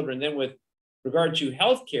regard to children. Then with regard to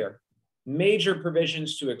healthcare, major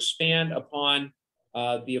provisions to expand upon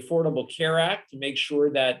the Affordable Care Act to make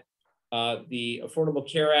sure that the Affordable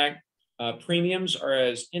Care Act premiums are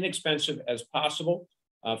as inexpensive as possible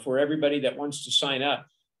for everybody that wants to sign up.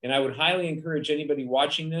 And I would highly encourage anybody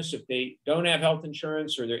watching this, if they don't have health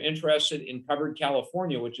insurance or they're interested in Covered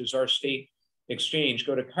California, which is our state exchange,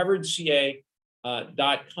 go to coveredca.com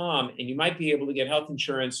and you might be able to get health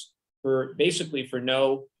insurance for basically for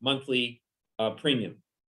no monthly premium.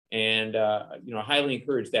 And highly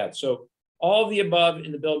encourage that. So all of the above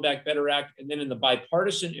in the Build Back Better Act, and then in the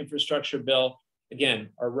bipartisan infrastructure bill, again,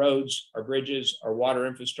 our roads, our bridges, our water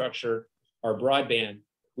infrastructure, our broadband.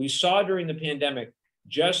 We saw during the pandemic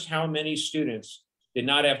just how many students did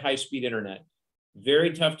not have high-speed internet.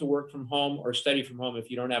 Very tough to work from home or study from home if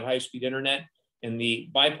you don't have high-speed internet. And the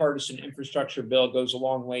bipartisan infrastructure bill goes a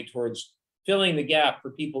long way towards filling the gap for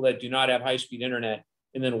people that do not have high-speed internet.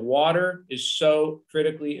 And then water is so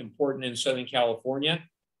critically important in Southern California.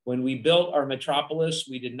 When we built our metropolis,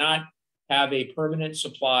 we did not have a permanent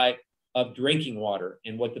supply of drinking water.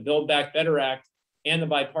 And what the Build Back Better Act and the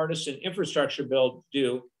bipartisan infrastructure bill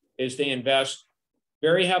do is they invest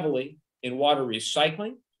very heavily in water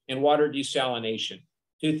recycling and water desalination,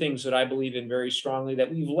 two things that I believe in very strongly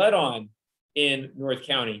that we've led on in North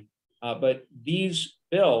County. But these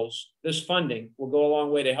bills, this funding will go a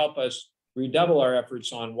long way to help us redouble our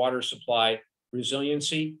efforts on water supply,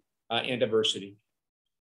 resiliency, and diversity.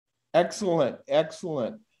 Excellent,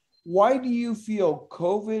 excellent. Why do you feel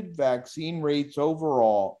COVID vaccine rates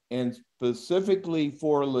overall, and specifically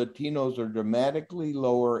for Latinos, are dramatically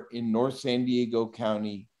lower in North San Diego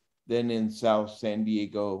County than in South San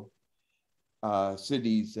Diego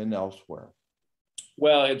cities and elsewhere?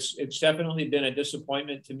 Well, it's definitely been a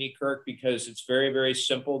disappointment to me, Kirk, because it's very, very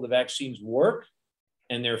simple. The vaccines work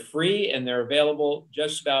and they're free and they're available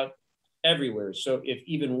just about everywhere. So if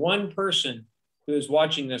even one person who is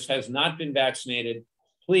watching this has not been vaccinated,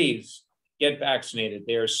 please get vaccinated.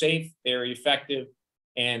 They are safe, they are effective,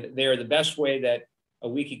 and they are the best way that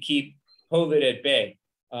we could keep COVID at bay.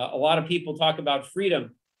 A lot of people talk about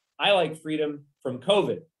freedom. I like freedom from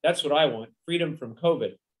COVID. That's what I want, freedom from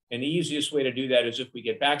COVID. And the easiest way to do that is if we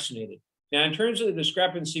get vaccinated. Now, in terms of the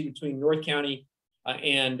discrepancy between North County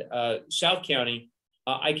and South County,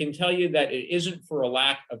 I can tell you that it isn't for a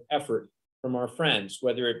lack of effort from our friends,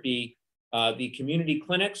 whether it be the community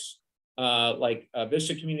clinics, like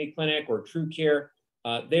Vista Community Clinic or True Care.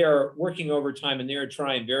 They are working overtime and they are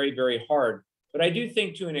trying very, very hard. But I do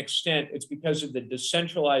think to an extent, it's because of the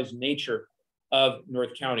decentralized nature of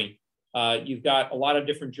North County. You've got a lot of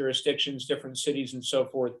different jurisdictions, different cities and so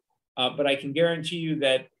forth. But I can guarantee you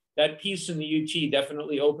that that piece in the UT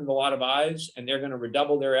definitely opened a lot of eyes, and they're going to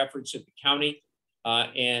redouble their efforts at the county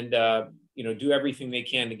and do everything they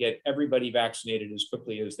can to get everybody vaccinated as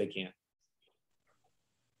quickly as they can.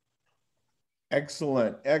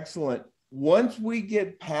 Excellent, excellent. once we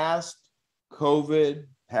get past COVID,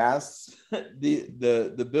 past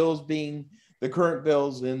the bills being the current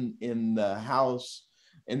bills in the House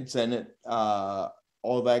and Senate,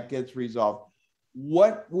 all that gets resolved,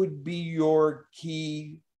 what would be your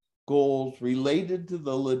key goals related to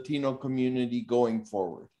the Latino community going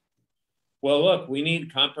forward? Well, look, we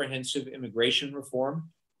need comprehensive immigration reform,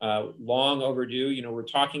 long overdue. You know, we're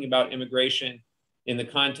talking about immigration in the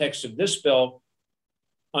context of this bill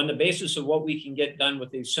on the basis of what we can get done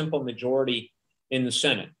with a simple majority in the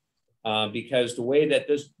Senate. Because the way that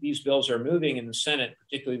these bills are moving in the Senate,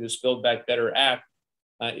 particularly this Build Back Better Act,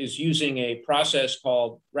 is using a process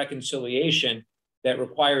called reconciliation that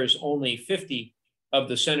requires only 50 of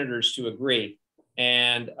the senators to agree.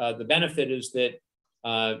 And the benefit is that,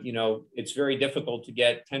 you know, it's very difficult to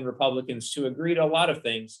get 10 Republicans to agree to a lot of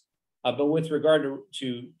things. But with regard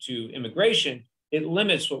to immigration, it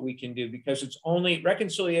limits what we can do because it's only,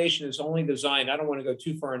 reconciliation is only designed, I don't want to go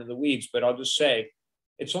too far into the weeds, but I'll just say,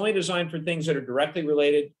 it's only designed for things that are directly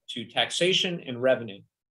related to taxation and revenue.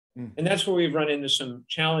 And that's where we've run into some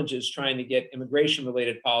challenges trying to get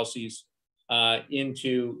immigration-related policies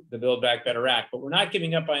into the Build Back Better Act. But we're not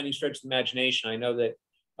giving up by any stretch of the imagination. I know that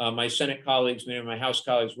my Senate colleagues, many of my House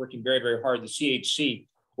colleagues working very, very hard, the CHC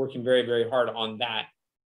working very, very hard on that.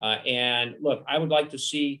 And look, I would like to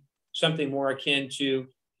see something more akin to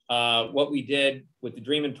what we did with the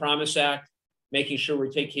Dream and Promise Act, making sure we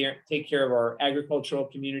take care of our agricultural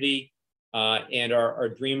community and our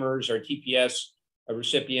dreamers, our TPS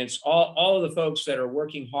recipients, all of the folks that are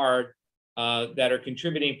working hard, that are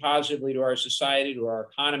contributing positively to our society, to our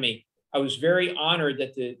economy. I was very honored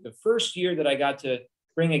that the first year that I got to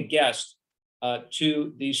bring a guest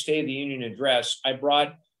to the State of the Union address, I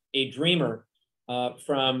brought a dreamer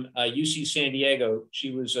from UC San Diego.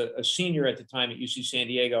 She was a senior at the time at UC San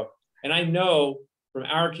Diego. And I know from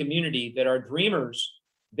our community that our dreamers,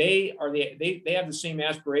 they have the same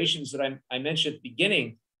aspirations that I mentioned at the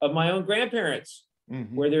beginning of my own grandparents,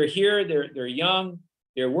 where they're here, they're young,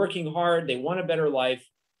 they're working hard, they want a better life.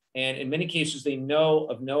 And in many cases, they know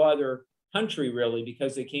of no other country really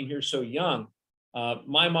because they came here so young.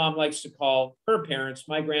 My mom likes to call her parents,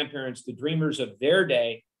 my grandparents, the dreamers of their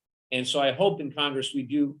day. And so I hope in Congress we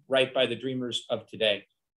do right by the dreamers of today.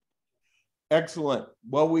 Excellent.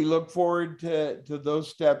 Well, we look forward to those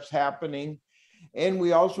steps happening. And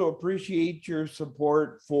we also appreciate your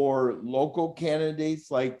support for local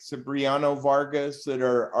candidates like Cipriano Vargas that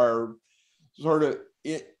are sort of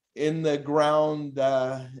in the ground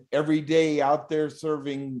every day out there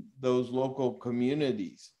serving those local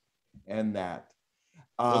communities and that.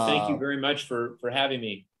 Well, thank you very much for having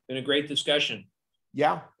me. Been a great discussion.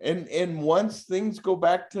 Yeah, and once things go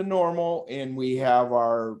back to normal and we have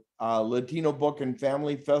our Latino Book and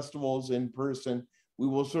Family Festivals in person, we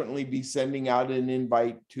will certainly be sending out an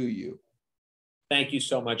invite to you. Thank you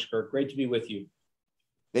so much, Kirk. Great to be with you.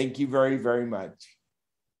 Thank you very, very much.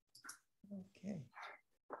 Okay.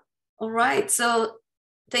 All right, so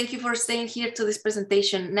thank you for staying here to this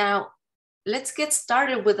presentation. Now, let's get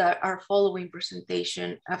started with our following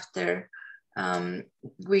presentation after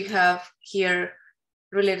we have here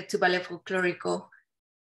related to Ballet Folklórico.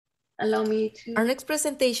 Allow me to... Our next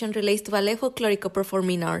presentation relates to Ballet Folklórico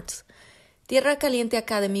Performing Arts. Tierra, Caliente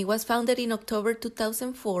Academy was founded in October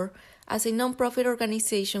 2004 as a non-profit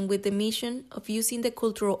organization with the mission of using the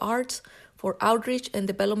cultural arts for outreach and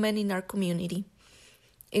development in our community.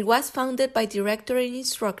 It was founded by director and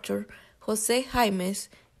instructor Jose Jaimes,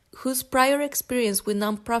 whose prior experience with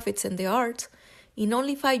nonprofits and the arts in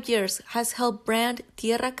only 5 years has helped brand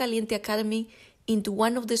Tierra Caliente Academy into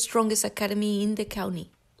one of the strongest academies in the county.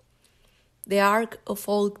 The art of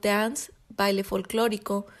folk dance, Baile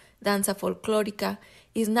Folklórico, Danza Folklórica,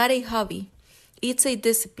 is not a hobby. It's a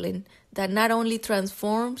discipline that not only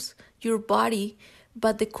transforms your body,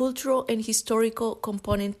 but the cultural and historical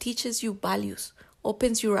component teaches you values,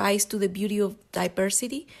 opens your eyes to the beauty of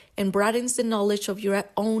diversity, and broadens the knowledge of your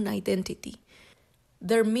own identity.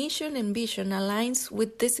 Their mission and vision aligns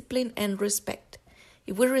with discipline and respect.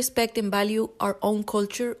 If we respect and value our own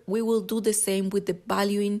culture, we will do the same with the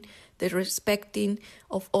valuing, the respecting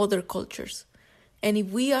of other cultures. And if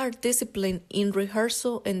we are disciplined in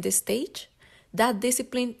rehearsal and the stage, that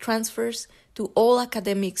discipline transfers to all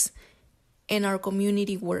academics and our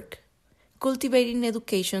community work, cultivating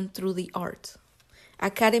education through the arts.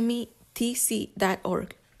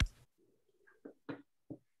 academytc.org.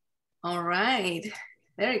 All right,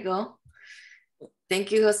 there you go.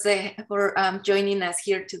 Thank you, Jose, for joining us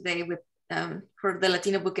here today with for the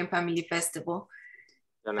Latino Book and Family Festival.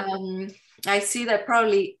 I see that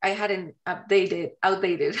probably I had an outdated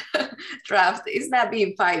draft. It's not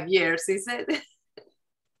been 5 years, is it?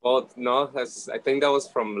 Well, no, I think that was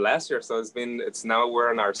from last year. So it's now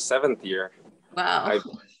we're in our 7th year. Wow.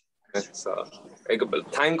 So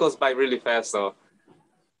time goes by really fast. So,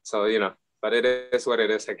 you know, but it is what it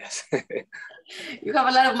is, I guess. You have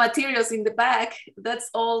a lot of materials in the back. That's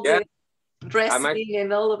all the dressing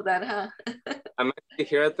and all of that, huh? I'm actually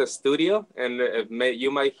here at the studio, and you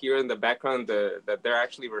might hear in the background that they're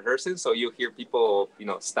actually rehearsing. So you hear people, you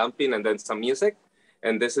know, stamping and then some music.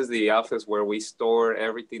 And this is the office where we store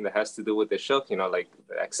everything that has to do with the show, you know, like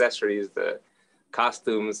the accessories, the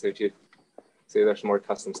costumes. If you see, there's more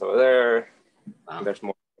costumes over there. Wow. There's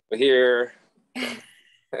more over here.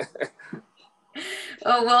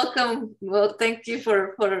 Oh, welcome. Well, thank you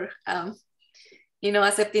for you know,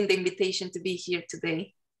 accepting the invitation to be here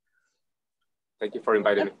today. Thank you for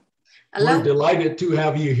inviting me. We're delighted to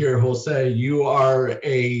have you here, Jose. You are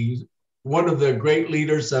one of the great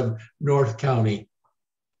leaders of North County.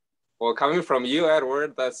 Well, coming from you,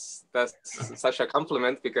 Edward, that's such a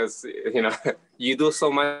compliment, because, you know, you do so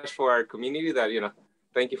much for our community that, you know,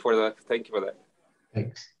 thank you for that.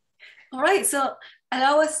 Thanks. All right, so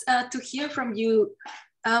allow us to hear from you.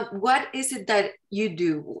 What is it that you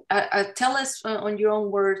do? Tell us on your own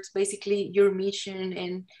words, basically your mission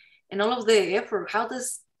and all of the effort. How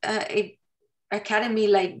does a academy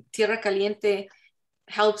like Tierra Caliente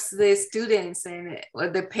helps the students and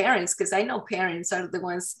the parents? Because I know parents are the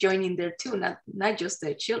ones joining there too, not just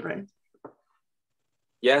the children.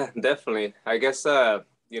 Yeah, definitely. I guess,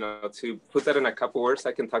 you know, to put that in a couple words,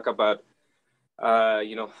 I can talk about,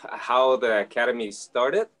 you know, how the academy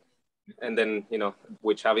started, and then, you know,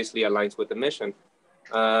 which obviously aligns with the mission.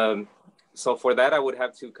 So for that, I would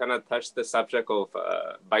have to kind of touch the subject of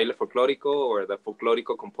Ballet Folklórico, or the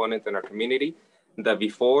folklorico component in our community, the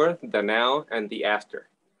before, the now, and the after.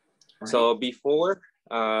 Right. So before,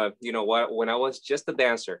 you know, when I was just a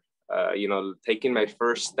dancer, you know, taking my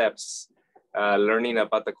first steps, learning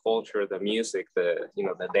about the culture, the music, you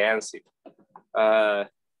know, the dancing,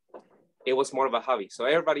 it was more of a hobby. So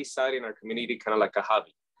everybody saw it in our community kind of like a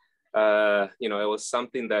hobby. You know, it was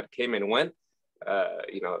something that came and went.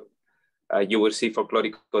 You know, you would see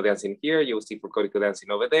folklorico dancing here, you would see folklorico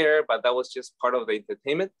dancing over there, but that was just part of the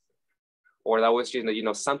entertainment, or that was, you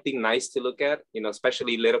know, something nice to look at, you know,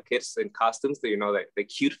 especially little kids in costumes. You know, the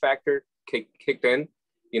cute factor kicked in.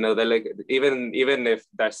 You know, like even if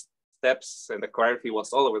the steps and the choreography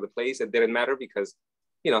was all over the place, it didn't matter, because,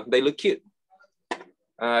 you know, they look cute.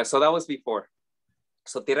 So that was before.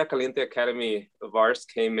 So Tierra Caliente Academy of Arts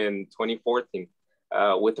came in 2014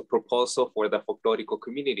 with a proposal for the folklorico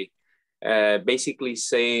community, basically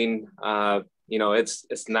saying, you know,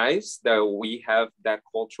 it's nice that we have that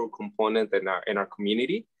cultural component in our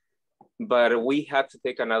community, but we have to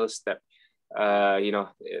take another step. You know,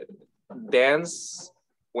 dance,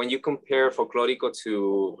 when you compare folklorico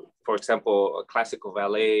to, for example, classical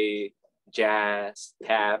ballet, jazz,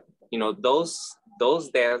 tap, you know, those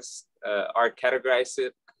dance are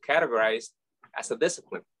categorized as a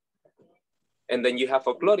discipline. And then you have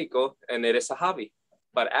folklorico, and it is a hobby.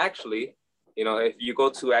 But actually, you know, if you go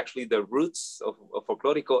to actually the roots of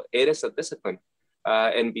folklorico, it is a discipline.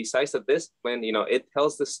 And besides the discipline, you know, it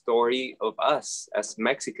tells the story of us as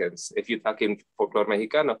Mexicans. If you talk in folklore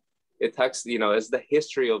mexicano, it talks, you know, it's the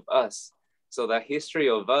history of us. So the history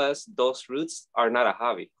of us, those roots are not a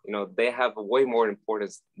hobby. You know, they have way more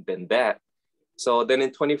importance than that. So then in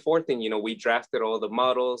 2014, you know, we drafted all the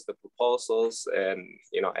models, the proposals, and,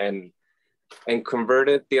 you know, and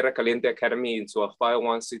converted Tierra Caliente Academy into a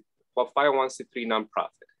 501c3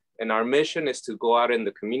 nonprofit. And our mission is to go out in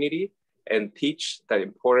the community and teach the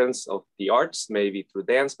importance of the arts, maybe through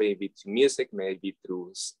dance, maybe to music, maybe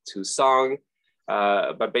through song,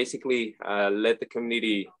 but basically let the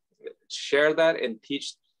community share that and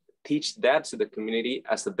teach that to the community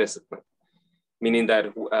as a discipline. Meaning that,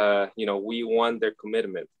 you know, we want their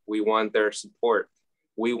commitment, we want their support,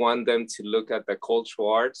 we want them to look at the cultural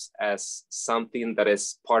arts as something that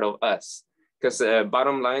is part of us. Because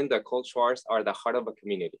bottom line, the cultural arts are the heart of a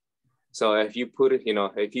community. So if you put it, you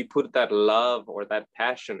know, if you put that love or that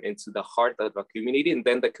passion into the heart of a community, and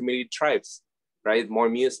then the community thrives, right? More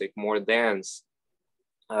music, more dance,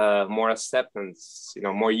 more acceptance, you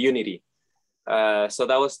know, more unity. So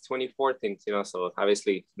that was 2014, you know, so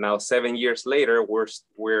obviously now 7 years later,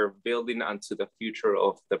 we're building onto the future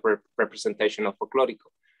of the representation of folklorico.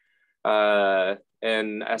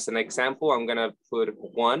 And as an example, I'm gonna put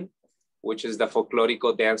one, which is the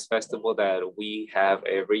Folklórico Dance Festival that we have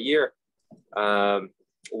every year.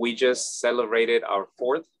 we just celebrated our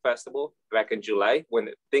 4th festival back in July. When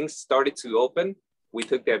things started to open, we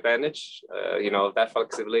took the advantage, of that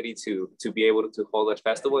flexibility to be able to hold a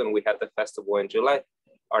festival, and we had the festival in July.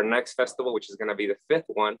 Our next festival, which is going to be the 5th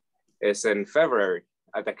one, is in February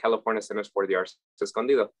at the California Centers for the Arts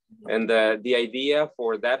Escondido. And the idea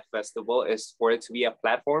for that festival is for it to be a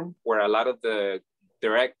platform where a lot of the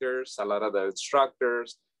directors, a lot of the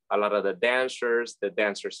instructors, a lot of the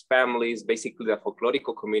dancers' families, basically the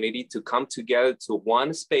Folklórico community, to come together to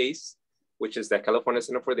one space, which is the California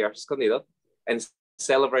Center for the Arts Escondido, and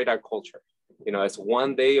celebrate our culture. It's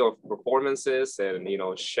one day of performances and,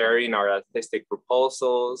 sharing our artistic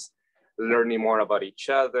proposals, learning more about each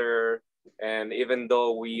other. And even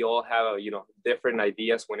though we all have, different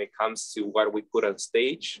ideas when it comes to what we put on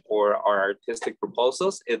stage or our artistic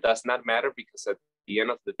proposals, it does not matter, because at the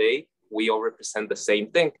end of the day, we all represent the same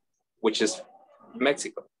thing, which is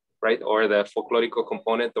Mexico, right? Or the folklorico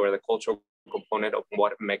component or the cultural component of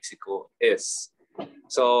what Mexico is.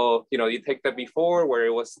 So, you take that before where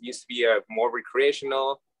it used to be a more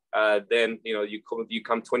recreational, then, you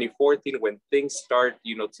come 2014 when things start,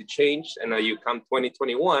 to change, and you come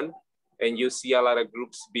 2021 and you see a lot of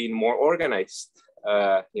groups being more organized,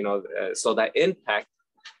 so that impact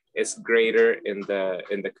is greater in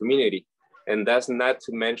the community. And that's not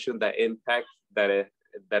to mention the impact that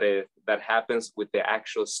happens with the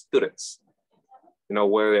actual students,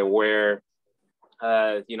 where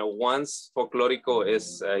once folklorico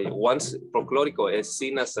is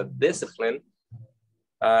seen as a discipline,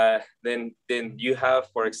 then you have,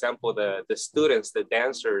 for example, the students, the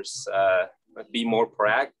dancers, be more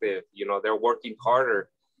proactive. They're working harder.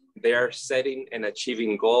 They're setting and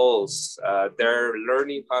achieving goals. They're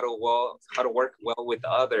learning how to work well with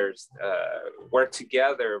others, work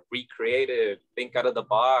together, be creative, think out of the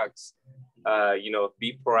box,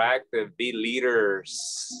 be proactive, be leaders,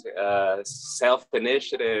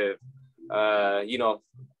 self-initiative,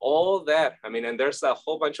 all that. I mean, and there's a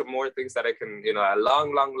whole bunch of more things that I can, a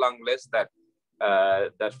long list that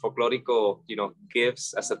Folklórico,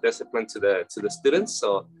 gives as a discipline to the students.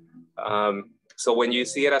 So when you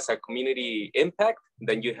see it as a community impact,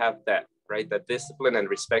 then you have that, right? That discipline and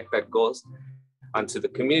respect that goes onto the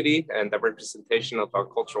community and the representation of our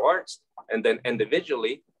cultural arts. And then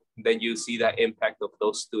individually, then you see that impact of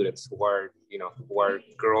those students who are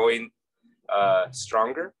growing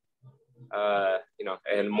stronger,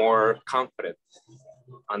 and more confident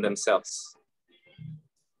on themselves.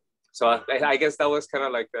 So I guess that was kind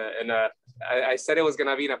of like I said it was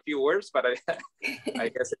gonna be in a few words, but I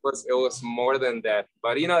guess it was more than that.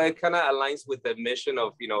 But it kind of aligns with the mission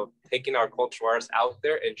of taking our cultural arts out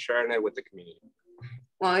there and sharing it with the community.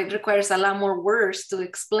 Well, it requires a lot more words to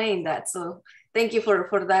explain that. So thank you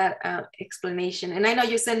for that explanation. And I know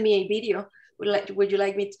you sent me a video. Would you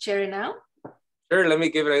like me to share it now? Sure. Let me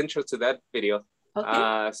give an intro to that video.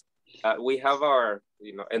 Okay. We have our,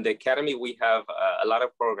 in the academy, we have a lot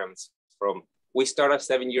of programs we start at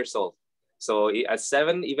 7 years old. So at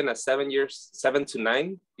 7 to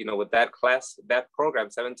 9, with that class, that program,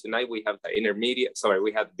 7 to 9, we have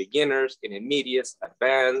we have beginners, intermediates,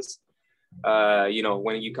 advanced.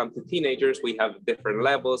 When you come to teenagers, we have different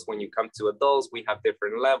levels. When you come to adults, we have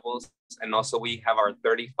different levels. And also we have our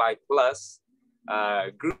 35 plus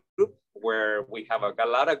group where we have a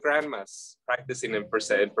lot of grandmas practicing and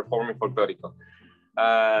performing folklorico.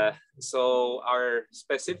 So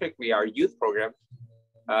specifically our youth program,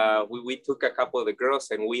 we took a couple of the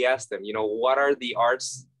girls and we asked them, what are the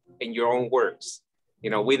arts in your own words?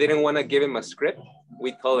 We didn't want to give them a script.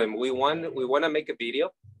 We told them we want to make a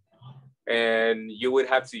video, and you would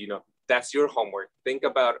have to, that's your homework. Think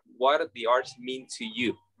about what the arts mean to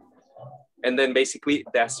you. And then basically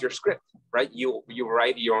that's your script, right? You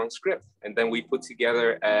write your own script, and then we put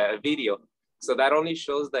together a video. So that only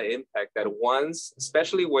shows the impact that once,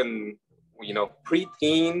 especially when,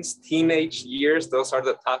 pre-teens, teenage years, those are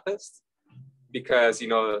the toughest, because,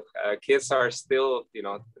 kids are still,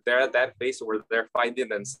 they're at that phase where they're finding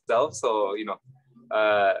themselves. So,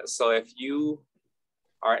 so if you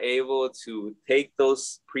are able to take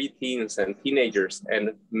those pre-teens and teenagers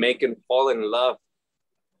and make them fall in love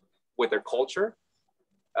with their culture,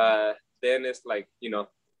 then it's like,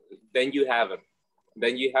 then you have them.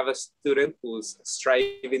 Then you have a student who's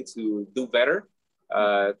striving to do better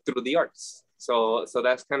through the arts. So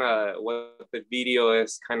that's kind of what the video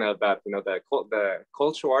is kind of about, the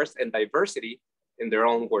cultural arts and diversity in their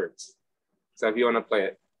own words. So if you want to play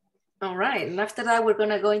it. All right. And after that, we're going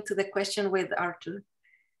to go into the question with Arthur.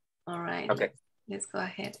 All right. Okay. Let's go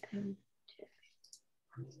ahead.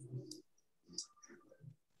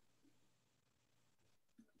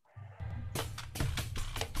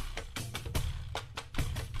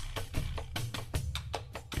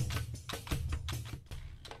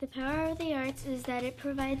 The power of the arts is that it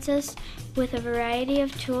provides us with a variety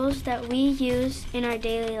of tools that we use in our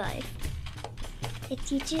daily life. It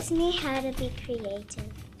teaches me how to be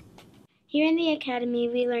creative. Here in the Academy,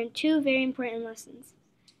 we learn two very important lessons,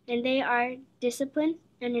 and they are discipline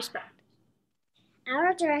and respect.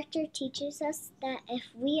 Our director teaches us that if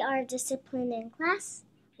we are disciplined in class,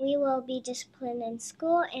 we will be disciplined in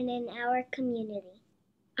school and in our community.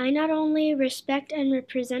 I not only respect and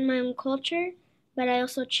represent my own culture, but I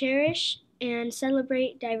also cherish and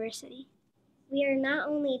celebrate diversity. We are not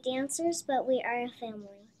only dancers, but we are a family.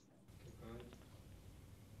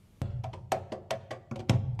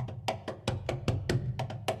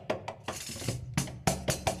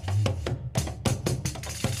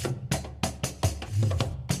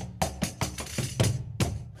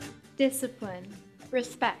 Discipline,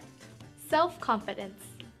 respect, self-confidence,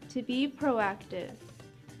 to be proactive,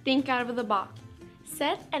 think out of the box,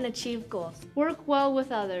 set and achieve goals, work well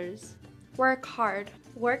with others, work hard,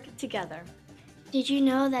 work together. Did you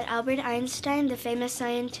know that Albert Einstein, the famous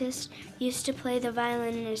scientist, used to play the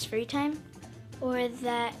violin in his free time? Or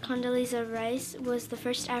that Condoleezza Rice was the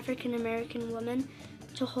first African-American woman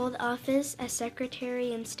to hold office as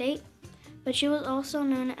Secretary of State? But she was also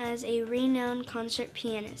known as a renowned concert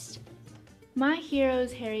pianist. My hero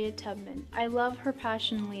is Harriet Tubman. I love her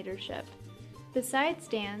passion and leadership. Besides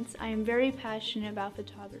dance, I am very passionate about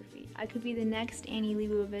photography. I could be the next Annie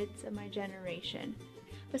Leibovitz of my generation.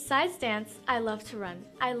 Besides dance, I love to run.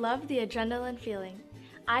 I love the adrenaline feeling.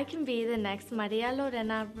 I can be the next Maria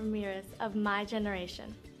Lorena Ramirez of my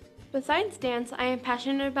generation. Besides dance, I am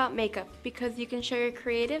passionate about makeup because you can show your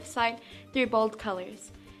creative side through bold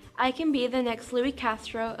colors. I can be the next Louis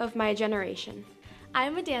Castro of my generation. I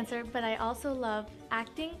am a dancer, but I also love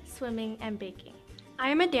acting, swimming, and baking. I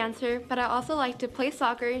am a dancer, but I also like to play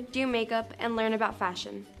soccer, do makeup, and learn about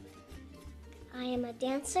fashion. I am a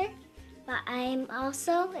dancer, but I am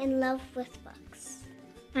also in love with books.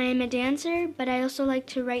 I am a dancer, but I also like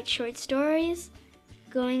to write short stories,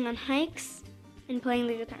 going on hikes, and playing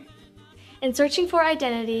the guitar. In searching for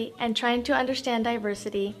identity and trying to understand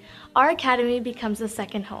diversity, our academy becomes a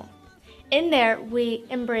second home. In there, we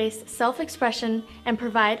embrace self-expression and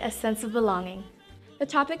provide a sense of belonging. The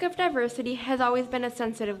topic of diversity has always been a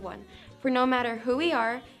sensitive one, for no matter who we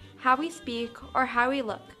are, how we speak, or how we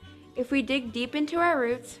look, if we dig deep into our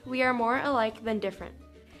roots, we are more alike than different.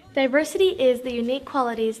 Diversity is the unique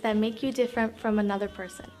qualities that make you different from another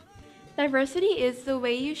person. Diversity is the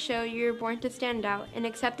way you show you're born to stand out and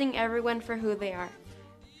accepting everyone for who they are.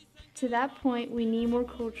 To that point, we need more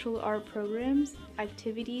cultural art programs,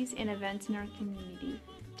 activities, and events in our community.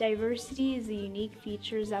 Diversity is the unique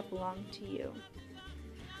features that belong to you.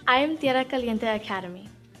 I am Tierra Caliente Academy.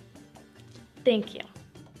 Thank you.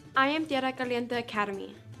 I am Tierra Caliente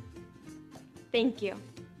Academy. Thank you.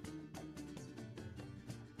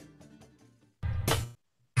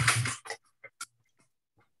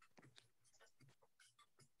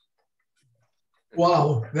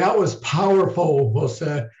 Wow, that was powerful,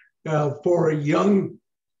 Jose, for a young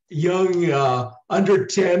under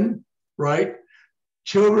 10, right?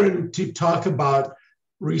 Children to talk about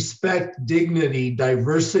respect, dignity,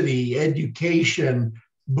 diversity, education,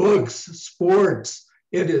 books, sports.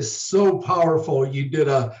 It is so powerful. You did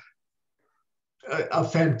a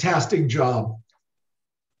fantastic job.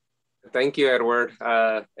 Thank you, Edward.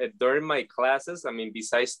 During my classes, I mean,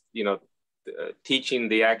 besides, teaching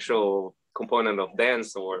the actual component of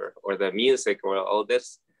dance or the music or all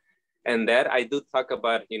this, and that I do talk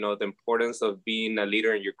about, the importance of being a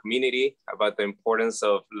leader in your community, about the importance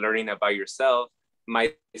of learning about yourself,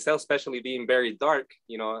 myself, especially being very dark,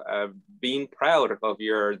 being proud of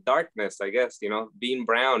your darkness, I guess, being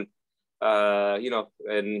brown,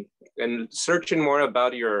 and searching more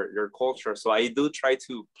about your culture. So I do try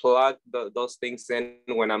to plug those things in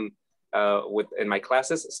when I'm in my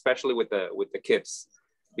classes, especially with the kids,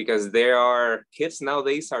 because kids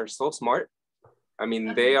nowadays are so smart. I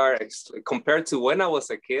mean, they are compared to when I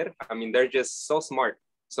was a kid. I mean, they're just so smart.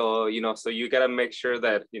 So so you gotta make sure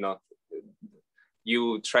that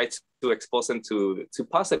you try to expose them to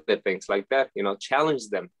positive things like that. Challenge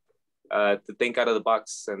them to think out of the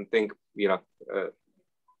box and think,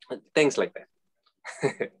 things like that.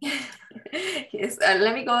 Yes,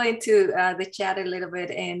 let me go into the chat a little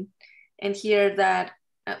bit and hear that,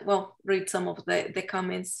 read some of the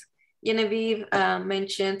comments. Genevieve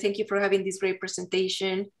mentioned, thank you for having this great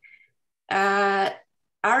presentation.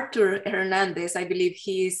 Arthur Hernandez, I believe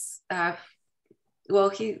he's,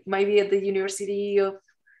 he might be at the University of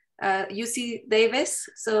UC Davis.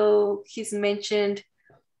 So he's mentioned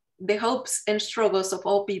the hopes and struggles of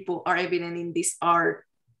all people are evident in this art,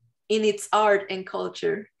 in its art and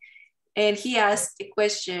culture. And he asked a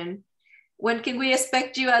question: when can we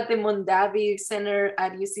expect you at the Mondavi Center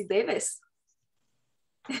at UC Davis?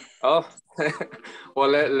 Oh, well,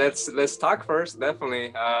 let's talk first.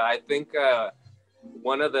 Definitely, I think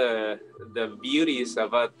one of the beauties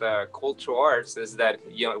about the cultural arts is that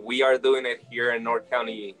we are doing it here in North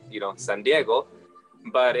County, San Diego,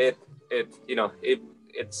 but it's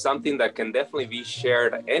something that can definitely be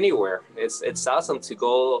shared anywhere. It's awesome to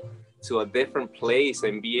go to a different place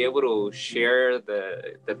and be able to share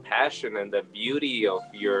the passion and the beauty of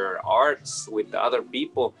your arts with other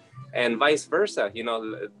people, and vice versa.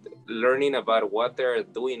 Learning about what they're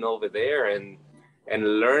doing over there and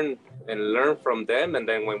learn from them, and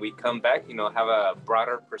then when we come back, have a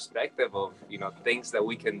broader perspective of things that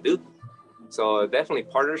we can do. So definitely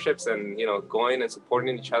partnerships and going and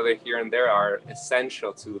supporting each other here and there are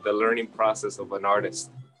essential to the learning process of an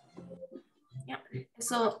artist. Yeah.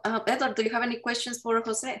 So Edward, do you have any questions for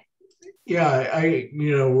Jose? Yeah,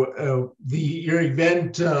 your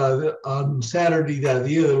event on Saturday, the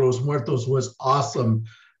Dia de los Muertos, was awesome.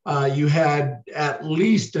 You had at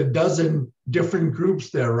least a dozen different groups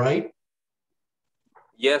there, right?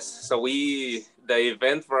 Yes. So the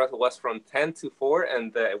event for us was from 10 to 4,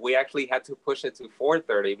 and we actually had to push it to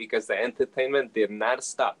 4:30 because the entertainment did not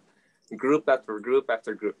stop. Group after group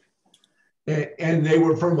after group. And they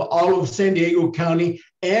were from all of San Diego County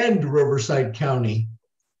and Riverside County.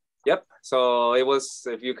 Yep. So it was,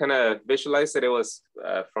 if you kind of visualize it, it was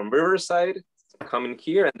from Riverside coming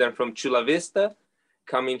here, and then from Chula Vista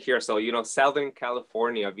coming here. So, Southern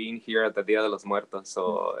California being here at the Dia de los Muertos.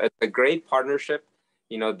 So it's a great partnership.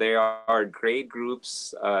 They are great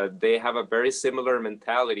groups. They have a very similar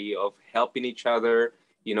mentality of helping each other,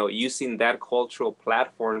 using that cultural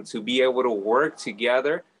platform to be able to work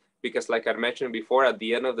together. Because like I mentioned before, at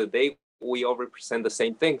the end of the day, we all represent the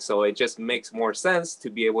same thing. So it just makes more sense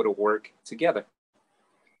to be able to work together.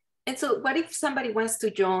 And so what if somebody wants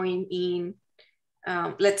to join in,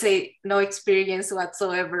 let's say no experience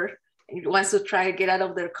whatsoever, and wants to try to get out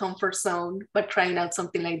of their comfort zone, but trying out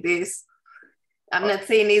something like this? I'm not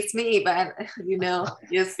saying it's me, but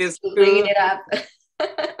just bringing it up.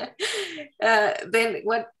 Then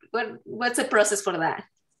what's the process for that?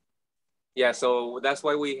 Yeah, so that's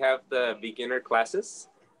why we have the beginner classes.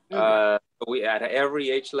 We at every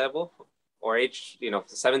age level or age,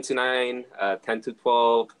 7 to 9, 10 to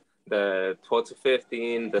 12, the 12 to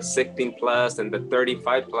 15, the 16 plus, and the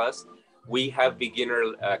 35 plus. We have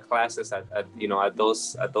beginner classes at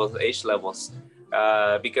those age levels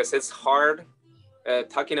because it's hard.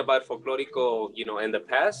 Talking about Folklórico, in the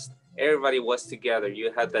past, everybody was together.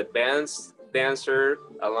 You had the dancer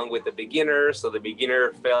along with the beginner, so the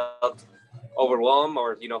beginner felt overwhelmed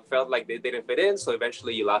or felt like they didn't fit in, so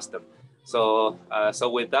eventually you lost them. So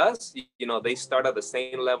with us, they start at the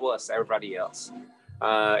same level as everybody else,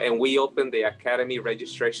 and we open the academy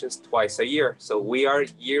registrations twice a year. So we are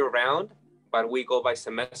year round, but we go by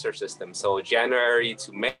semester system. So January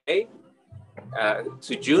to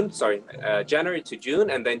June,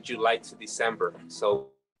 and then July to December. So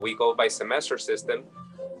we go by semester system,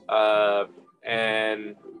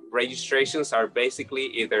 and registrations are basically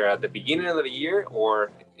either at the beginning of the year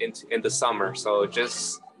or in the summer. So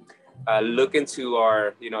just look into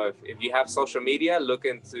our, if you have social media, look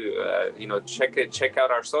into, check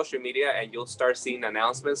out our social media, and you'll start seeing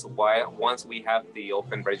announcements once we have the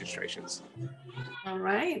open registrations. All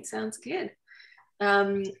right, sounds good.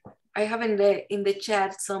 I have in the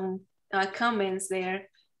chat some comments there,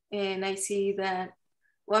 and I see that,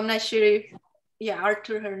 well, I'm not sure if,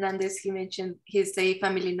 Arthur Hernandez, he mentioned he's a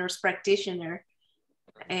family nurse practitioner.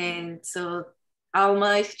 And so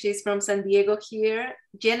Alma, she's from San Diego here.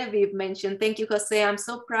 Genevieve mentioned, thank you, Jose. I'm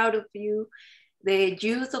so proud of you. The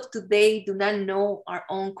youth of today do not know our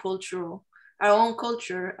own culture, I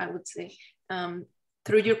would say.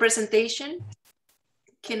 Through your presentation,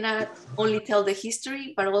 cannot only tell the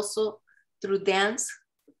history, but also through dance,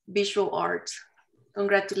 visual arts.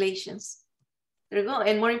 Congratulations. There you go.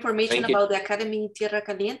 And more information about the Academy Tierra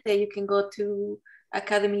Caliente, you can go to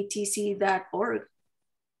academytc.org.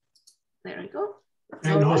 There you go.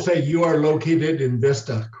 And Jose, you are located in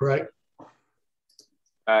Vista, correct?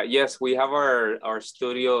 Yes, we have our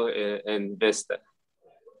studio in Vista.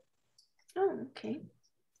 Oh, okay.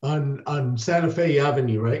 On Santa Fe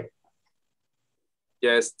Avenue, right?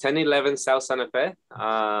 Yes, 1011 South Santa Fe.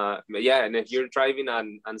 Yeah, and if you're driving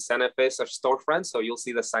on Santa Fe's storefront, so you'll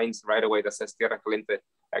see the signs right away that says Tierra Caliente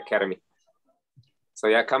Academy. So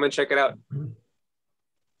yeah, come and check it out.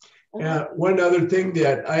 One other thing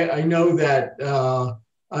that I know that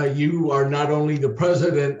you are not only the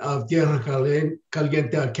president of Tierra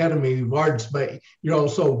Caliente Academy of Arts, but you're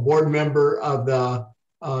also a board member of the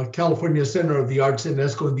California Center of the Arts in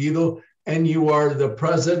Escondido, and you are the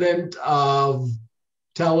president of,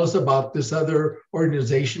 tell us about this other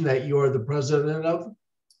organization that you are the president of.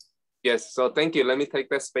 Yes, so thank you. Let me take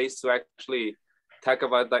that space to actually talk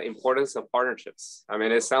about the importance of partnerships. I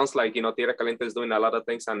mean, it sounds like, you know, Tierra Caliente is doing a lot of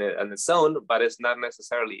things on its own, but it's not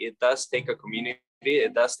necessarily. It does take a community,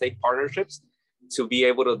 it does take partnerships to be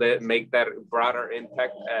able to make that broader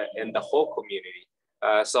impact in the whole community.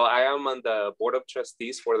 So I am on the board of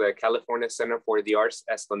trustees for the California Center for the Arts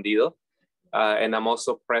Escondido, and I'm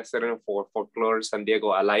also president for Folklórico San Diego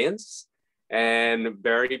Alliance, and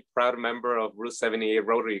very proud member of Route 78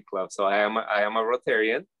 Rotary Club. So I am a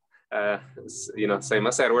Rotarian, you know, same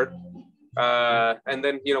as Edward. And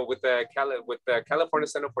then, you know, with the California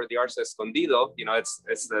Center for the Arts Escondido, you know,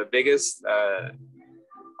 it's the biggest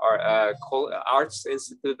arts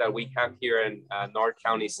institute that we have here in North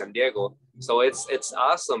County, San Diego. So it's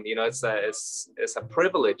awesome. You know, it's a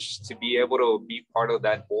privilege to be able to be part of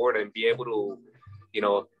that board and be able to, you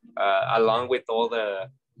know, along with all the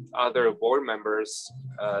other board members,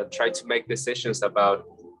 try to make decisions about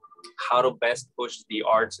how to best push the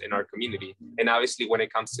arts in our community. And obviously, when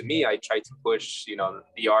it comes to me, I try to push, you know,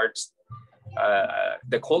 the arts,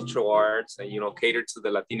 the cultural arts, and, you know, cater to the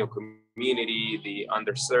Latino community, the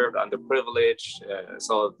underserved, underprivileged.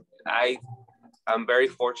 So I'm very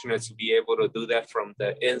fortunate to be able to do that from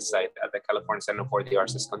the inside at the California Center for the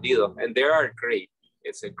Arts Escondido. And they are great.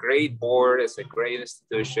 It's a great board. It's a great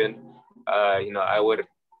institution. You know, I would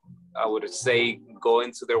say go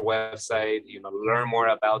into their website, you know, learn more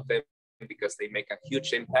about them, because they make a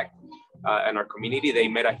huge impact in our community. They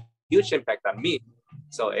made a huge impact on me.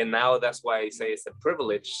 So, and now that's why I say it's a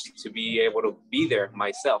privilege to be able to be there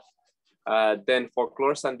myself. Then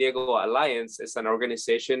Folklórico San Diego Alliance is an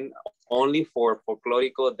organization only for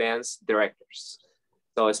folklorico dance directors.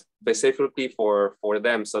 So it's specifically for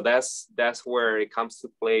them. So that's where it comes to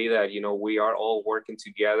play that, you know, we are all working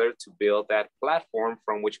together to build that platform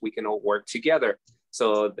from which we can all work together.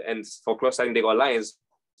 So, and Folklórico San Diego Alliance,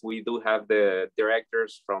 we do have the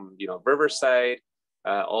directors from, you know, Riverside,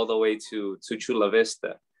 all the way to Chula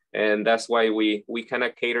Vista. And that's why we kind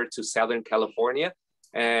of cater to Southern California.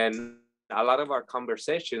 And a lot of our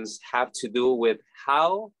conversations have to do with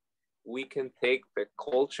how we can take the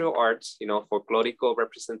cultural arts, you know, folklorico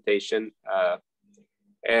representation,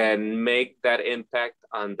 and make that impact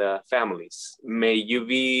on the families. May you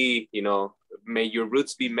be, you know, may your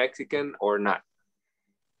roots be Mexican or not,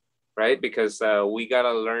 right? Because we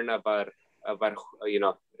gotta learn about, you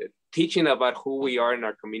know, teaching about who we are in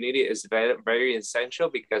our community is very, very essential,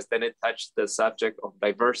 because then it touches the subject of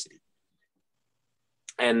diversity.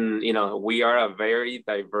 And, you know, we are a very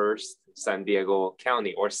diverse San Diego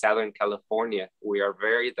County, or Southern California. We are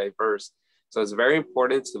very diverse. So it's very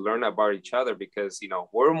important to learn about each other, because, you know,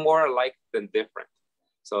 we're more alike than different.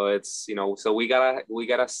 So it's, you know, so we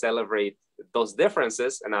gotta celebrate those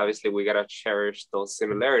differences, and obviously we gotta cherish those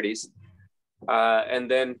similarities.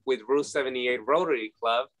 And then with Route 78 Rotary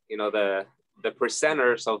Club, you know, the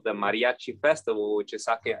presenters of the Mariachi Festival, which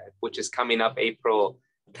is coming up April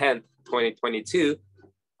 10th, 2022.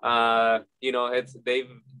 You know,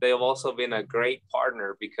 they've also been a great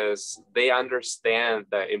partner, because they understand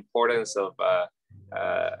the importance of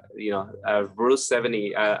you know, Route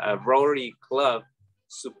 70, a Rotary Club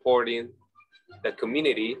supporting the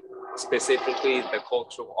community, specifically the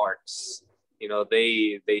cultural arts. You know,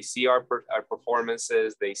 they see our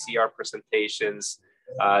performances, they see our presentations,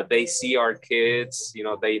 they see our kids. You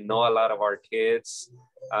know, they know a lot of our kids.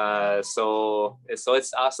 So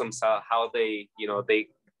it's awesome how they, you know, they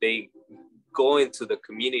go into the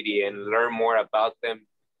community and learn more about them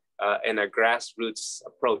in a grassroots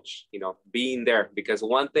approach, you know, being there. Because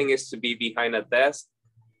one thing is to be behind a desk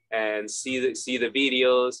and see the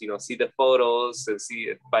videos, you know, see the photos and see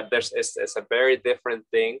it, but it's a very different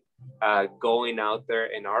thing going out there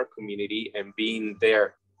in our community and being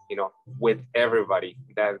there, you know, with everybody.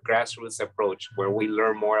 That grassroots approach where we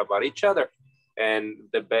learn more about each other and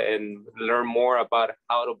learn more about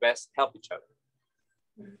how to best help each other.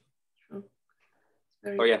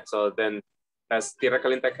 Oh yeah, so then that's Tierra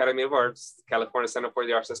Caliente Academy of Arts, California Center for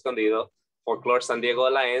the Arts Escondido, Folklórico San Diego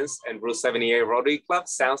Alliance, and Route 78 Rotary Club.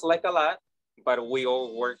 Sounds like a lot, but we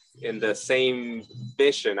all work in the same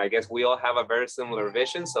vision. I guess we all have a very similar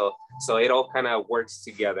vision, so it all kind of works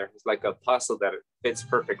together. It's like a puzzle that fits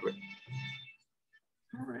perfectly.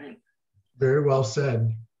 All right. Very well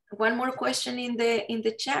said. One more question in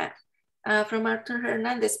the chat from Arthur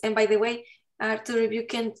Hernandez. And by the way, Arthur, if you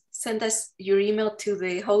can send us your email to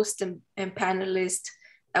the host and panelist.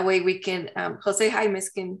 That way we can, Jose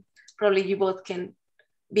Jaimes can, probably you both can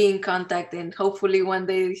be in contact, and hopefully one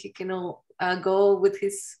day he can go with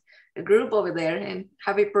his group over there and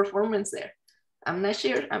have a performance there. I'm not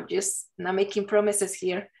sure, I'm just not making promises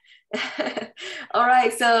here. All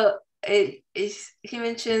right, so he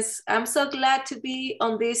mentions, I'm so glad to be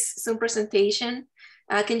on this Zoom presentation.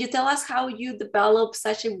 Can you tell us how you develop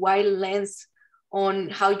such a wide lens on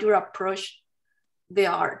how you approach the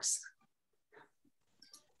arts?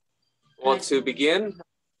 Well, to begin,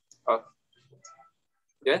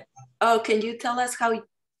 yeah. Oh, can you tell us how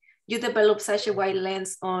you develop such a wide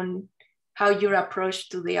lens on how your approach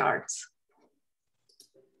to the arts?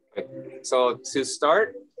 So to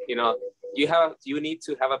start, you know, you need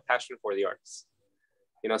to have a passion for the arts.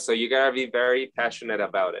 You know, so you gotta be very passionate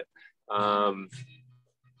about it.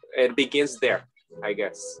 It begins there, I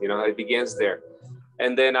guess. You know, it begins there.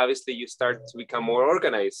 And then obviously you start to become more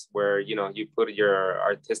organized, where, you know, you put your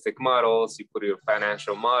artistic models, you put your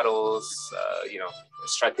financial models, you know,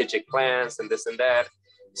 strategic plans and this and that,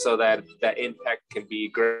 so that the impact can be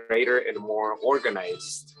greater and more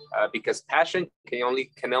organized. Because passion can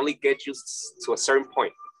only get you to a certain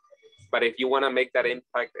point. But if you want to make that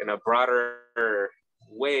impact in a broader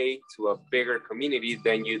way to a bigger community,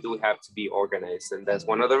 then you do have to be organized. And that's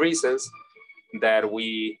one of the reasons that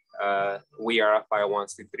we are a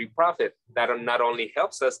 501c3 profit. That not only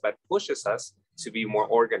helps us, but pushes us to be more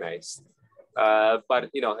organized. But,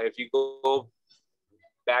 you know, if you go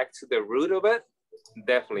back to the root of it,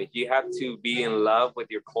 definitely, you have to be in love with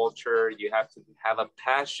your culture. You have to have a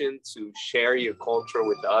passion to share your culture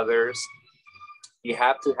with others. You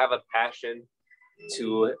have to have a passion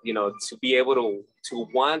to, you know, to be able to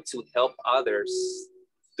want to help others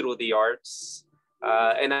through the arts.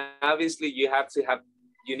 And obviously you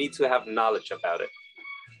need to have knowledge about it,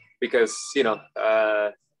 because, you know,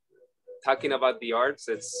 talking about the arts,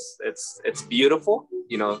 it's beautiful,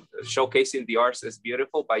 you know, showcasing the arts is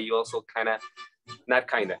beautiful, but you also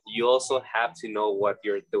you also have to know what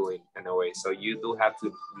you're doing in a way. So you do have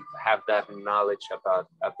to have that knowledge about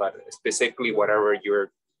specifically whatever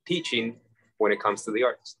you're teaching when it comes to the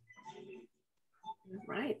arts.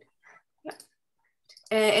 Right. Yeah.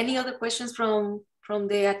 Any other questions from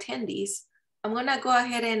the attendees? I'm gonna go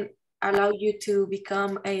ahead and allow you to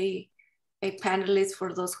become a panelist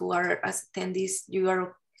for those who are as attendees. You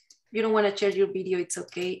don't want to share your video, it's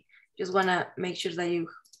okay. Just want to make sure that you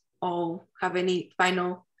all have any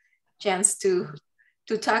final chance to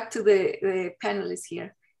talk to the panelists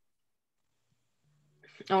here.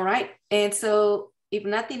 All right, and so if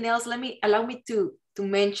nothing else, allow me to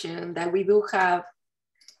mention that we do have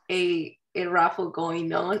a raffle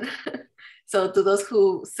going on. So to those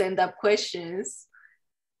who send up questions,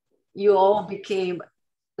 you all became,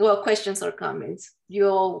 well, questions or comments, you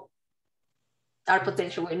all are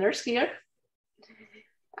potential winners here.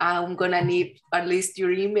 I'm gonna need at least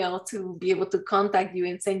your email to be able to contact you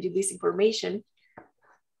and send you this information.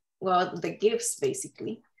 Well, the gifts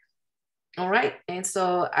basically. All right, and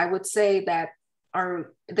so I would say that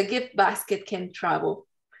the gift basket can travel,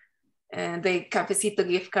 and the Cafecito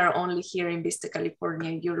gift card only here in Vista, California,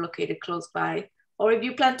 and you're located close by. Or if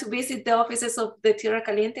you plan to visit the offices of the Tierra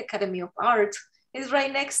Caliente Academy of Art, it's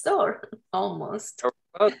right next door, almost.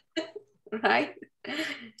 Oh. Right?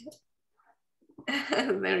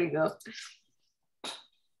 There you go.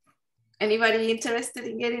 Anybody interested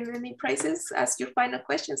in getting any prizes? Ask your final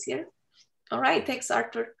questions here. All right, thanks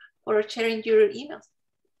Arthur for sharing your emails.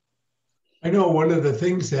 I know one of the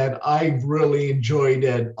things that I've really enjoyed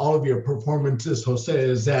at all of your performances, Jose,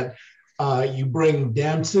 is that you bring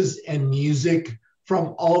dances and music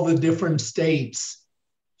from all the different states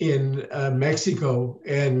in Mexico.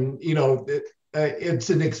 And, you know, it's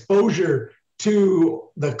an exposure to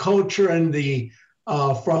the culture and the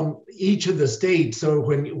from each of the states. So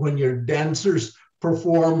when your dancers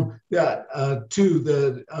perform to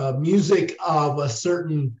the music of a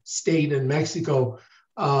certain state in Mexico,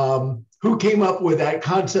 who came up with that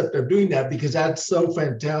concept of doing that? Because that's so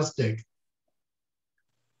fantastic.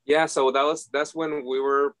 Yeah, so that's when we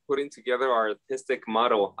were putting together our artistic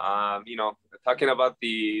model. You know, talking about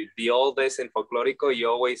the old days in Folklórico, you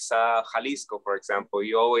always saw Jalisco, for example.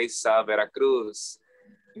 You always saw Veracruz.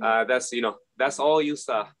 That's all you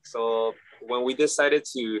saw. So when we decided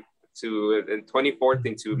to in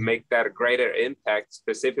 2014 to make that greater impact,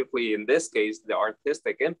 specifically in this case, the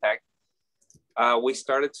artistic impact, we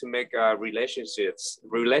started to make relationships,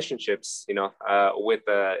 you know, with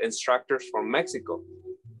instructors from Mexico.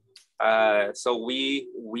 So we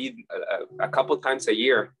a couple times a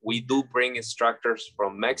year, we do bring instructors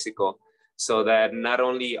from Mexico so that not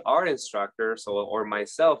only our instructors or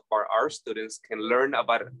myself, but our students can learn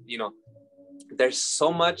about, you know, there's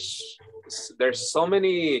so many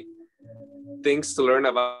things to learn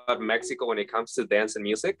about Mexico when it comes to dance and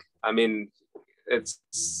music. I mean, it's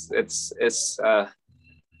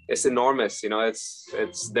enormous, you know,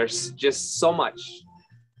 there's just so much.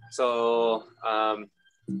 So,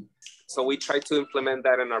 so we try to implement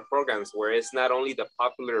that in our programs, where it's not only the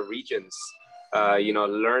popular regions, you know,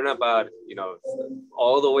 learn about, you know,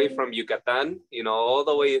 all the way from Yucatan, you know, all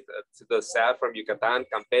the way to the south from Yucatan,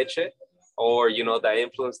 Campeche, or, you know, the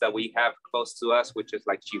influence that we have close to us, which is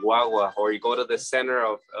like Chihuahua, or you go to the center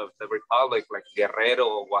of the Republic, like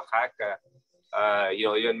Guerrero, Oaxaca, you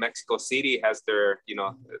know, even Mexico City has their, you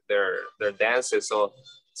know, their dances. So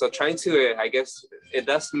trying to, I guess, it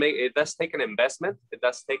does take an investment. It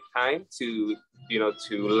does take time to, you know,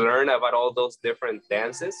 to learn about all those different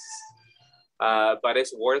dances. But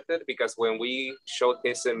it's worth it, because when we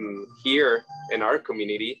showcase them here in our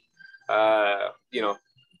community, you know,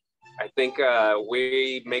 I think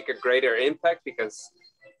we make a greater impact, because,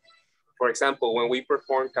 for example, when we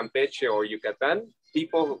perform Campeche or Yucatan,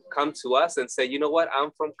 people come to us and say, you know what,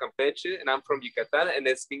 I'm from Campeche and I'm from Yucatan, and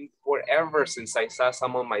it's been forever since I saw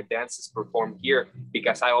some of my dances performed here,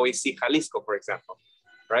 because I always see Jalisco, for example,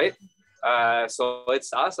 right? So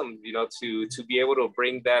it's awesome, you know, to be able to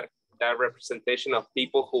bring that representation of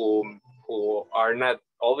people who are not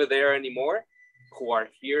over there anymore, who are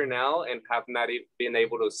here now and have not been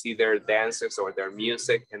able to see their dances or their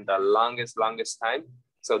music in the longest time.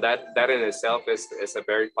 So that in itself is a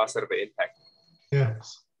very positive impact.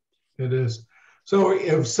 Yes, it is. So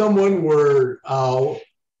if someone were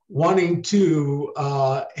wanting to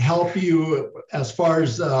help you as far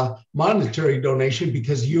as monetary donation,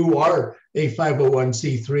 because you are a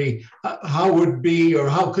 501c3,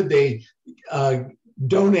 how could they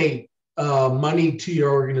donate money to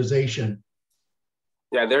your organization?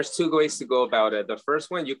 Yeah, there's two ways to go about it. The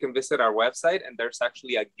first one, you can visit our website, and there's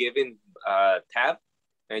actually a Giving tab.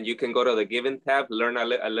 And you can go to the Giving tab, learn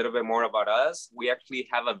a little bit more about us. We actually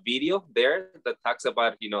have a video there that talks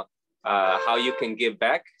about, you know, how you can give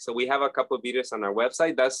back. So we have a couple of videos on our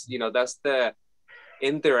website. That's, you know, that's the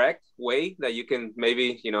indirect way that you can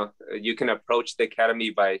maybe, you know, you can approach the Academy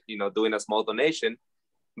by, you know, doing a small donation.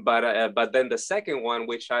 But then the second one,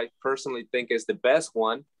 which I personally think is the best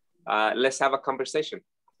one, let's have a conversation.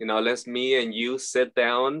 You know, let's me and you sit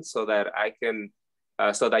down so that I can,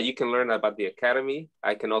 so that you can learn about the Academy.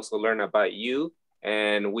 I can also learn about you,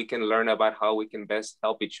 and we can learn about how we can best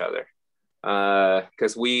help each other.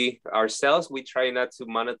 Because we ourselves, we try not to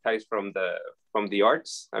monetize from the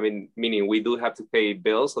arts. I mean, meaning we do have to pay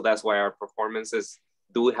bills. So that's why our performances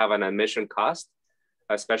do have an admission cost,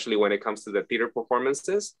 especially when it comes to the theater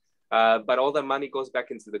performances. But all the money goes back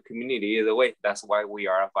into the community either way. That's why we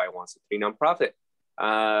are a 501c3 nonprofit.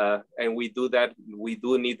 And we do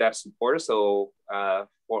need that support. So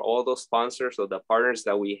for all those sponsors or the partners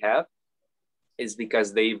that we have, is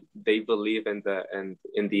because they believe in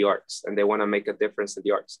the arts, and they want to make a difference in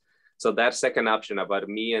the arts. So that second option about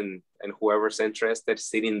me and whoever's interested,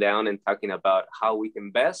 sitting down and talking about how we can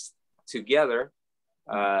best together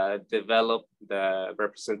develop the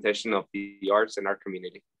representation of the arts in our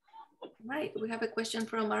community. Right, we have a question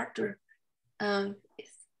from Arthur. Yes.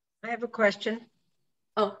 I have a question.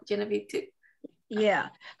 Oh, Genevieve too? Yeah,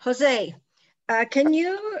 Jose, can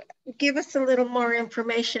you give us a little more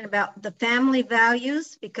information about the family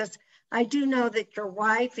values? Because I do know that your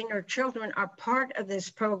wife and your children are part of this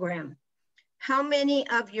program. How many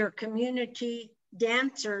of your community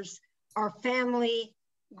dancers are family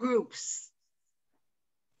groups?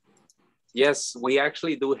 Yes, we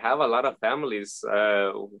actually do have a lot of families.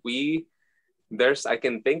 I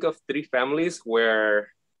can think of 3 families where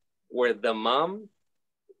the mom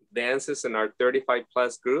dances in our 35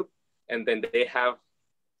 plus group, and then they have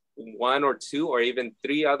 1 or 2 or even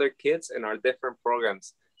 3 other kids in our different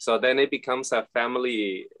programs. So then it becomes a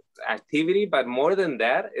family activity, but more than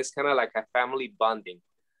that, it's kind of like a family bonding,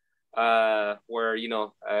 where, you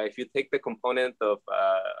know, if you take the component of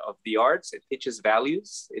the arts, it teaches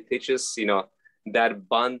values, it teaches, you know, that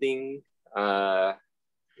bonding,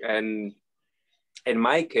 and in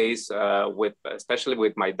my case, especially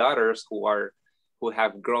with my daughters who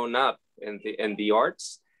have grown up in the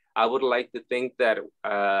arts, I would like to think that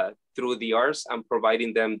through the arts, I'm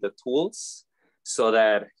providing them the tools so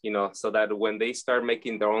that, you know, so that when they start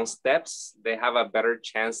making their own steps, they have a better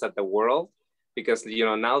chance at the world. Because, you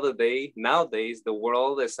know, nowadays, the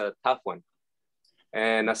world is a tough one.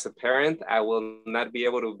 And as a parent, I will not be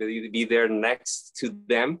able to be there next to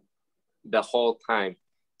them the whole time.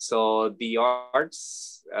 So the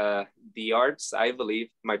arts, I believe,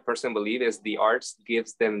 my personal belief is the arts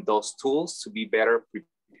gives them those tools to be better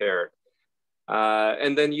prepared.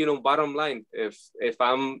 And then, you know, bottom line, if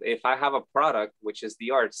I have a product, which is the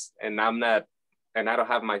arts, and I don't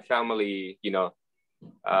have my family, you know,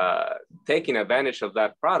 taking advantage of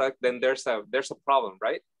that product, then there's a problem,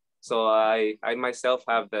 right? So I myself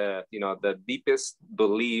have the deepest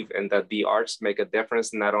belief in that the arts make a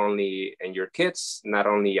difference, not only in your kids, not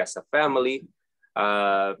only as a family,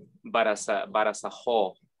 but as a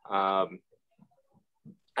whole. I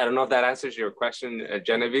don't know if that answers your question,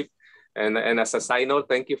 Genevieve. And as a side note,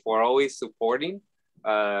 thank you for always supporting.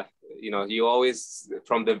 You know, you always,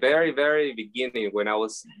 from the very, very beginning, when I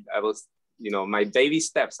was, you know, my baby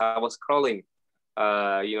steps, I was crawling.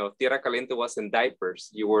 You know, Tierra Caliente was in diapers.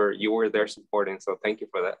 You were there supporting. So thank you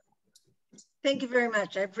for that. Thank you very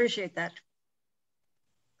much. I appreciate that.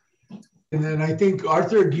 And then I think,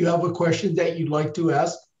 Arthur, do you have a question that you'd like to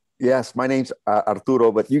ask? Yes, my name's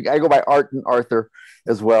Arturo, but I go by Art and Arthur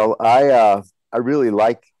as well. I really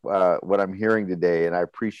like what I'm hearing today, and I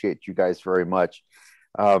appreciate you guys very much.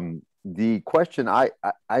 The question, I've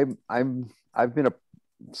been a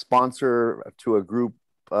sponsor to a group,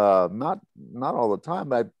 not all the time,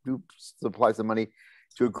 but I do supply some money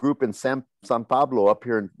to a group in San Pablo up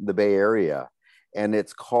here in the Bay Area, and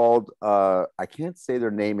it's called I can't say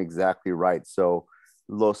their name exactly right, so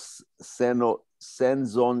Los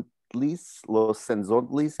Senzontlis,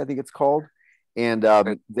 I think it's called. And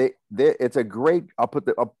it's a great, I'll put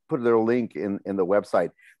their link in the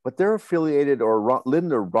website, but they're affiliated, or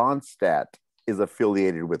Linda Ronstadt is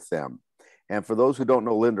affiliated with them. And for those who don't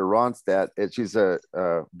know Linda Ronstadt, she's a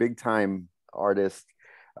big time artist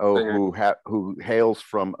who hails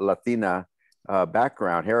from Latina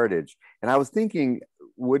background, heritage. And I was thinking,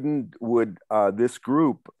 would this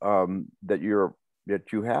group that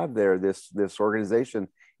you have there, this organization,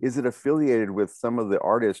 is it affiliated with some of the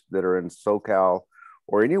artists that are in SoCal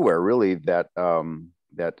or anywhere really that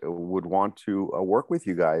would want to work with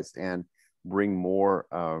you guys and bring more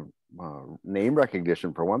name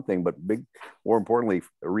recognition for one thing, but more importantly,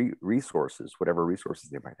 resources, whatever resources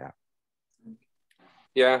they might have?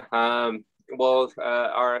 Yeah, well,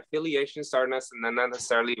 our affiliations are not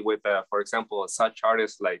necessarily with, for example, such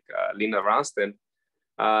artists like Linda Ronstadt.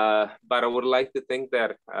 But I would like to think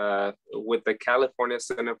that with the California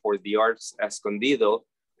Center for the Arts Escondido,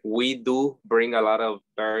 we do bring a lot of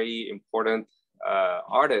very important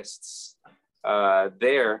artists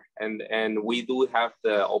there, and we do have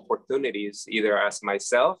the opportunities, either as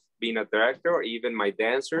myself being a director, or even my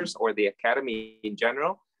dancers, or the academy in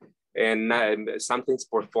general, and sometimes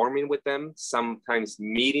performing with them, sometimes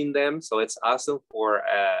meeting them. So it's awesome for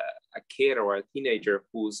a kid or a teenager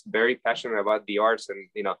who's very passionate about the arts,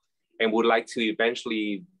 and would like to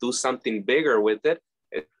eventually do something bigger with it.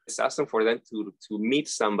 It's awesome for them to meet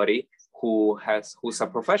somebody who's a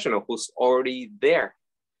professional, who's already there.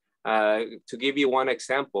 To give you one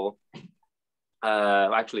example,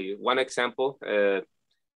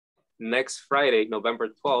 next Friday, November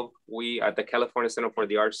 12th, we at the California Center for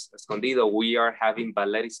the Arts Escondido, we are having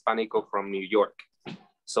Ballet Hispanico from New York.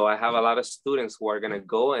 So I have a lot of students who are gonna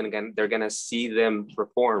go, and again, they're gonna see them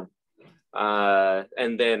perform.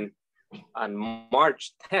 And then on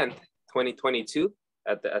March 10th, 2022,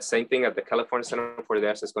 at the same thing at the California Center for the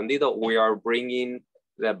Arts Escondido, we are bringing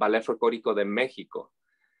the Ballet Folklórico de Mexico.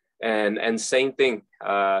 And same thing,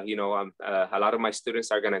 a lot of my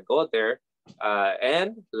students are gonna go there.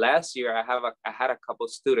 And last year I had a couple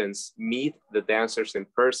students meet the dancers in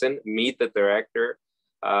person, meet the director,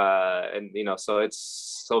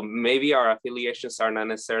 so maybe our affiliations are not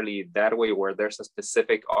necessarily that way, where there's a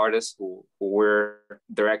specific artist who we're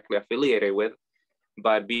directly affiliated with,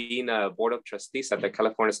 but being a board of trustees at the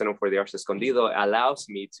California Center for the Arts Escondido allows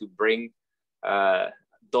me to bring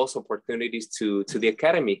those opportunities to the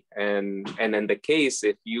academy. And in the case,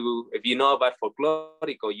 if you know about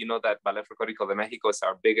Folklórico, you know that Ballet Folklórico de Mexico is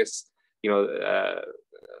our biggest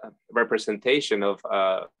representation of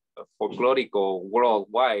Folklórico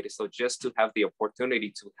worldwide. So just to have the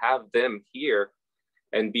opportunity to have them here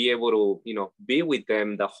and be able to be with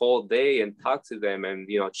them the whole day and talk to them and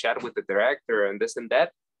chat with the director and this and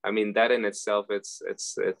that, I mean, that in itself, it's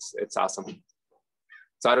awesome.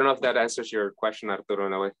 So I don't know if that answers your question, Arturo,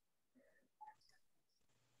 in a way.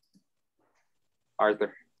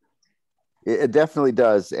 Arthur. It definitely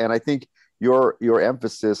does. And I think your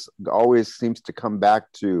emphasis always seems to come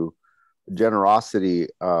back to generosity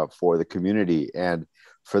for the community. And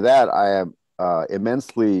for that, I am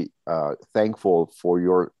immensely thankful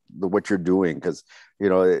for what you're doing, because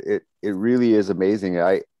it really is amazing.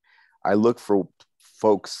 I look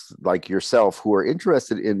folks like yourself who are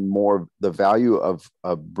interested in more the value of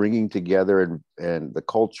bringing together and the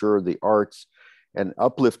culture, the arts, and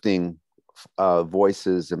uplifting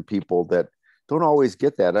voices and people that don't always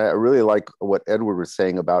get that. I really like what Edward was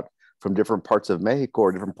saying about from different parts of Mexico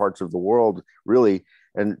or different parts of the world, really,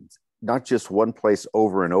 and not just one place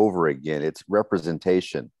over and over again. It's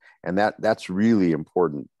representation, and that's really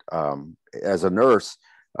important. As a nurse,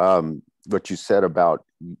 what you said about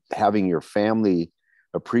having your family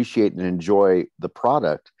appreciate and enjoy the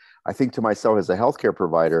product, I think to myself as a healthcare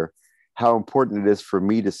provider, how important it is for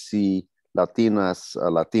me to see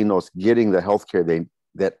Latinos getting the healthcare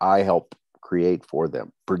that I help create for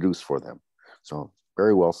them, produce for them. So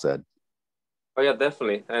very well said. Oh yeah,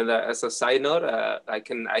 definitely. And as a side note, I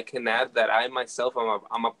can add that I myself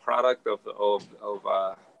I'm a product of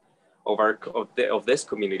this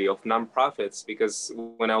community of nonprofits, because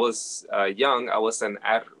when I was young, I was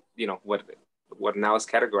what now is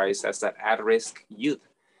categorized as an at-risk youth,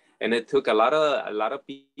 and it took a lot of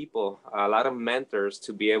people, a lot of mentors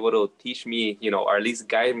to be able to teach me, or at least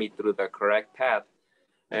guide me through the correct path.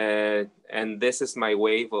 And this is my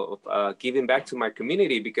way of giving back to my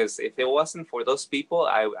community, because if it wasn't for those people,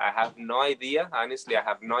 I have no idea. Honestly, I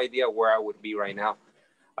have no idea where I would be right now.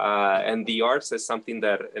 And the arts is something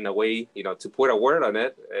that, in a way, to put a word on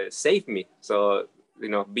it, saved me. So,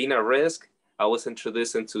 being at risk, I was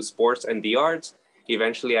introduced into sports and the arts.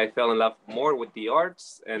 Eventually, I fell in love more with the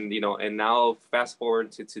arts, and and now fast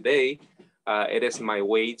forward to today. It is my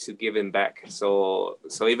way to giving back. So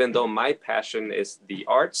even though my passion is the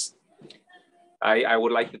arts, I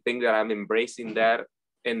would like to think that I'm embracing that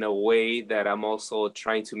in a way that I'm also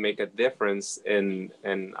trying to make a difference in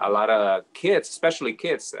a lot of kids, especially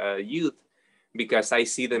kids, youth, because I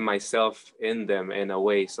see them myself in them in a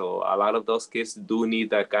way. So a lot of those kids do need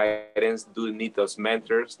that guidance, do need those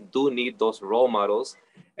mentors, do need those role models.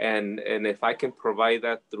 And if I can provide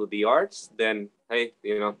that through the arts, then hey,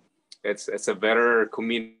 it's a better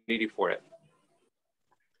community for it.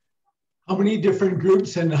 How many different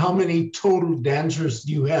groups and how many total dancers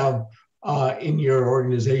do you have in your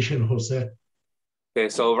organization, Jose? Okay,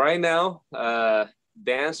 so right now,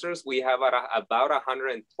 dancers, we have about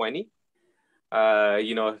 120.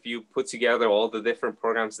 If you put together all the different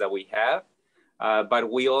programs that we have, but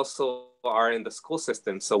we also are in the school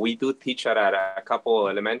system. So we do teach at a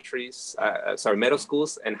couple middle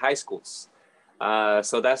schools and high schools.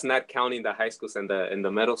 So that's not counting the high schools and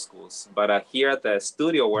the middle schools. But here at the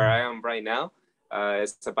studio where I am right now,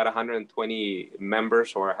 it's about 120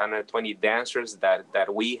 members or 120 dancers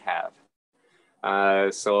that we have.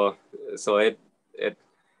 So it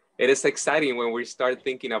is exciting when we start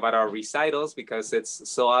thinking about our recitals, because it's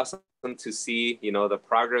so awesome to see, the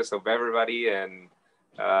progress of everybody, and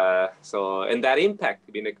that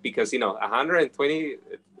impact, because 120,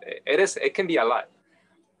 it can be a lot.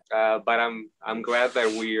 But I'm glad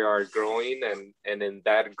that we are growing, and in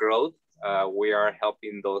that growth, we are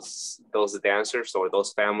helping those dancers or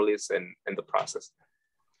those families in the process.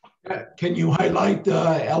 Can you highlight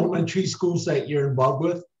the elementary schools that you're involved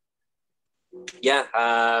with? Yeah.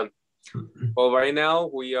 Well, right now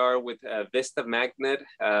we are with Vista Magnet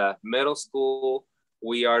Middle School.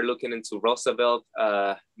 We are looking into Roosevelt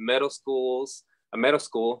Middle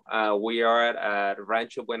School. We are at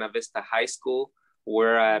Rancho Buena Vista High School.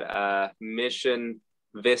 We're at Mission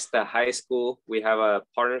Vista High School. We have a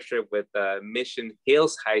partnership with Mission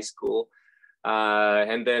Hills High School.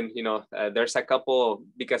 And then, there's a couple,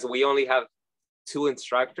 because we only have 2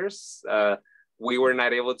 instructors. We were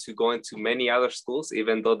not able to go into many other schools,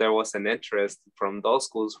 even though there was an interest from those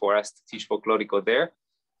schools for us to teach Folklórico there.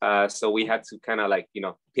 So we had to kind of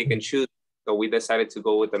pick and choose. So we decided to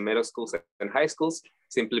go with the middle schools and high schools,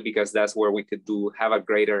 simply because that's where we could have a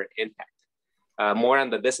greater impact. More on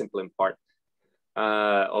the discipline part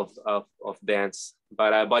of dance,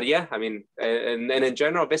 but yeah, I mean, and in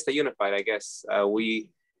general, Vista Unified, I guess we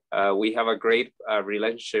have a great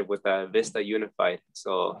relationship with Vista Unified.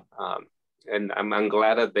 So and I'm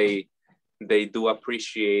glad that they do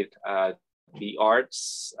appreciate the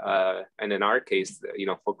arts, and in our case,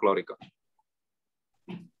 Folklórico.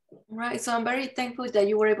 Right. So I'm very thankful that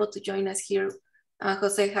you were able to join us here,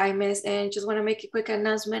 Jose, Jaimes, and just want to make a quick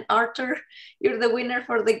announcement. Arthur, you're the winner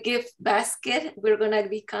for the gift basket. We're going to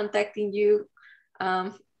be contacting you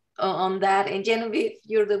on that. And Genevieve,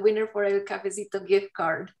 you're the winner for El Cafecito gift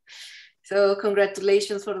card. So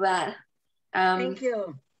congratulations for that. Thank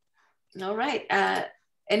you. All right.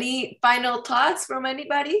 Any final thoughts from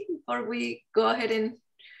anybody before we go ahead and,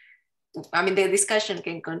 I mean, the discussion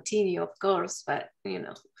can continue, of course, but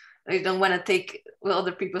I don't want to take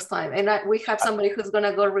other people's time. And we have somebody who's going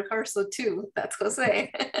to go rehearsal too. That's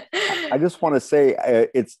Jose. I just want to say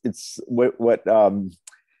it's what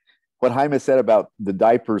Jaimes said about the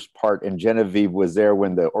diapers part, and Genevieve was there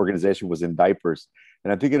when the organization was in diapers.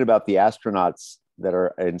 And I'm thinking about the astronauts that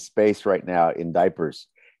are in space right now in diapers.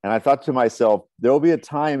 And I thought to myself, there'll be a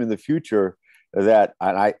time in the future that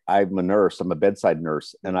I'm a nurse, I'm a bedside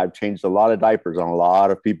nurse, and I've changed a lot of diapers on a lot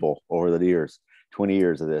of people over the years, 20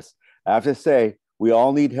 years of this. I have to say, we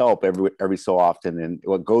all need help every so often, and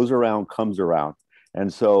what goes around comes around.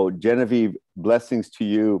 And so, Genevieve, blessings to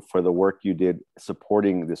you for the work you did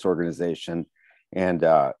supporting this organization. And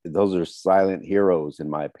those are silent heroes, in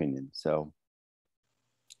my opinion. So,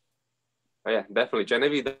 oh, yeah, definitely.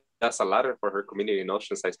 Genevieve does a lot for her community in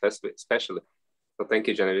Oceanside, especially. So, thank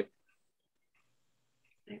you, Genevieve.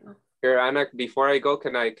 Here, Anna, before I go,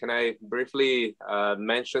 can I briefly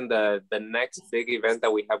mention the next big event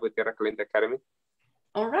that we have with Tierra Caliente Academy?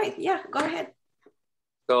 All right, yeah, go ahead.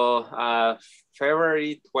 So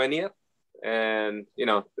February 20th, and you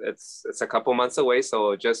know, it's a couple months away,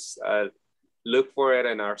 so just look for it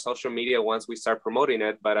in our social media once we start promoting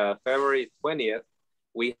it. But February 20th,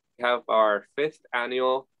 we have our 5th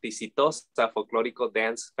annual Visitosa Folklórico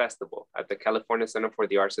Dance Festival at the California Center for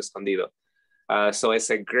the Arts Escondido. So it's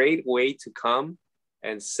a great way to come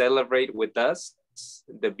and celebrate with us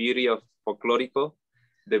the beauty of Folklórico,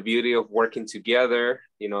 the beauty of working together,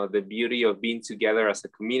 you know, the beauty of being together as a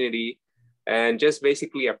community, and just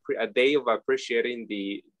basically a day of appreciating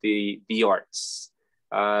the arts.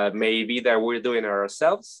 Maybe that we're doing it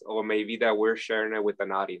ourselves, or maybe that we're sharing it with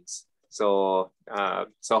an audience. So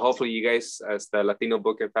so hopefully you guys, as the Latino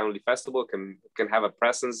Book and Family Festival, can have a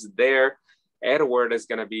presence there. Edward is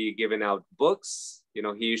going to be giving out books. You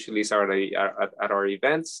know, he usually is at our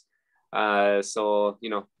events. So,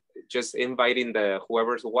 you know, just inviting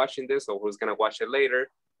whoever's watching this or who's going to watch it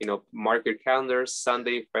later, you know, mark your calendars.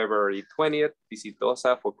 Sunday, February 20th,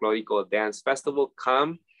 Visitosa Folklórico Dance Festival.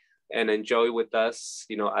 Come and enjoy with us,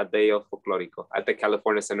 you know, a day of Folklórico at the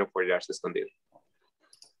California Center for the Arts Escondido.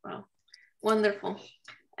 Wow, wonderful.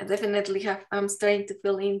 I definitely I'm starting to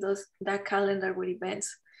fill in that calendar with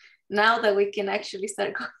events now that we can actually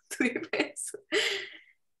start going to events.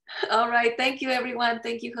 All right, thank you everyone.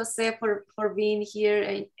 Thank you, Jose, for being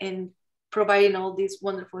here and providing all this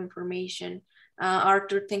wonderful information.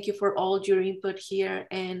 Arthur, thank you for all your input here.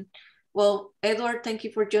 And well, Edward, thank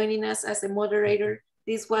you for joining us as a moderator.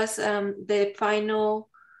 This was the final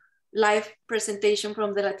live presentation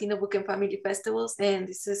from the Latino Book and Family Festivals, and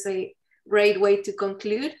this is a great way to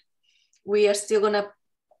conclude. We are still gonna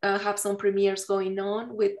have some premieres going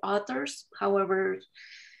on with authors. However,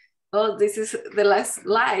 this is the last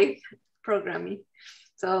live programming.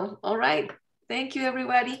 So, all right. Thank you,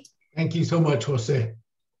 everybody. Thank you so much, Jose.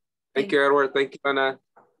 Thank you, Edward. Thank you, Anna.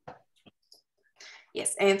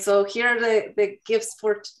 Yes, and so here are the gifts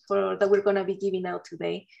for that we're gonna be giving out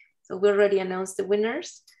today. So we already announced the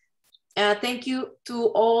winners. Thank you to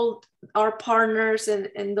all our partners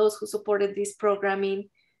and those who supported this programming.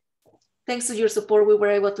 Thanks to your support, we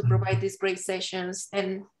were able to provide these great sessions,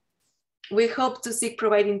 and we hope to seek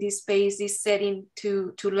providing this space, this setting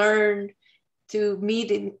to learn, to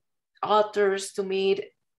meet authors, to meet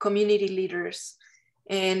community leaders.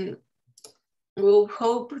 And we'll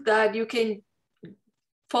hope that you can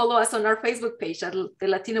follow us on our Facebook page at the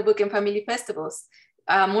Latino Book and Family Festivals.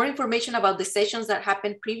 More information about the sessions that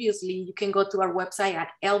happened previously, you can go to our website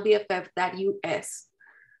at lbff.us.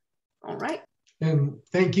 All right. And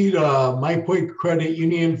thank you to MyPoint Credit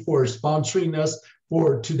Union for sponsoring us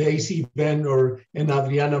for today's event, and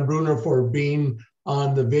Adriana Brunner for being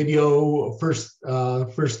on the video first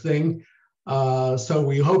thing. So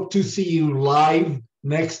we hope to see you live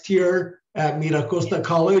next year at Miracosta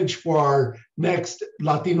College for our next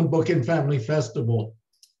Latino Book and Family Festival.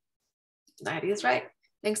 That is right.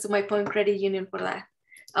 Thanks to MyPoint Credit Union for that.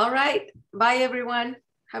 All right. Bye, everyone.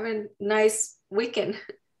 Have a nice weekend.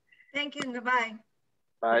 Thank you. Goodbye.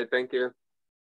 Bye. Thank you.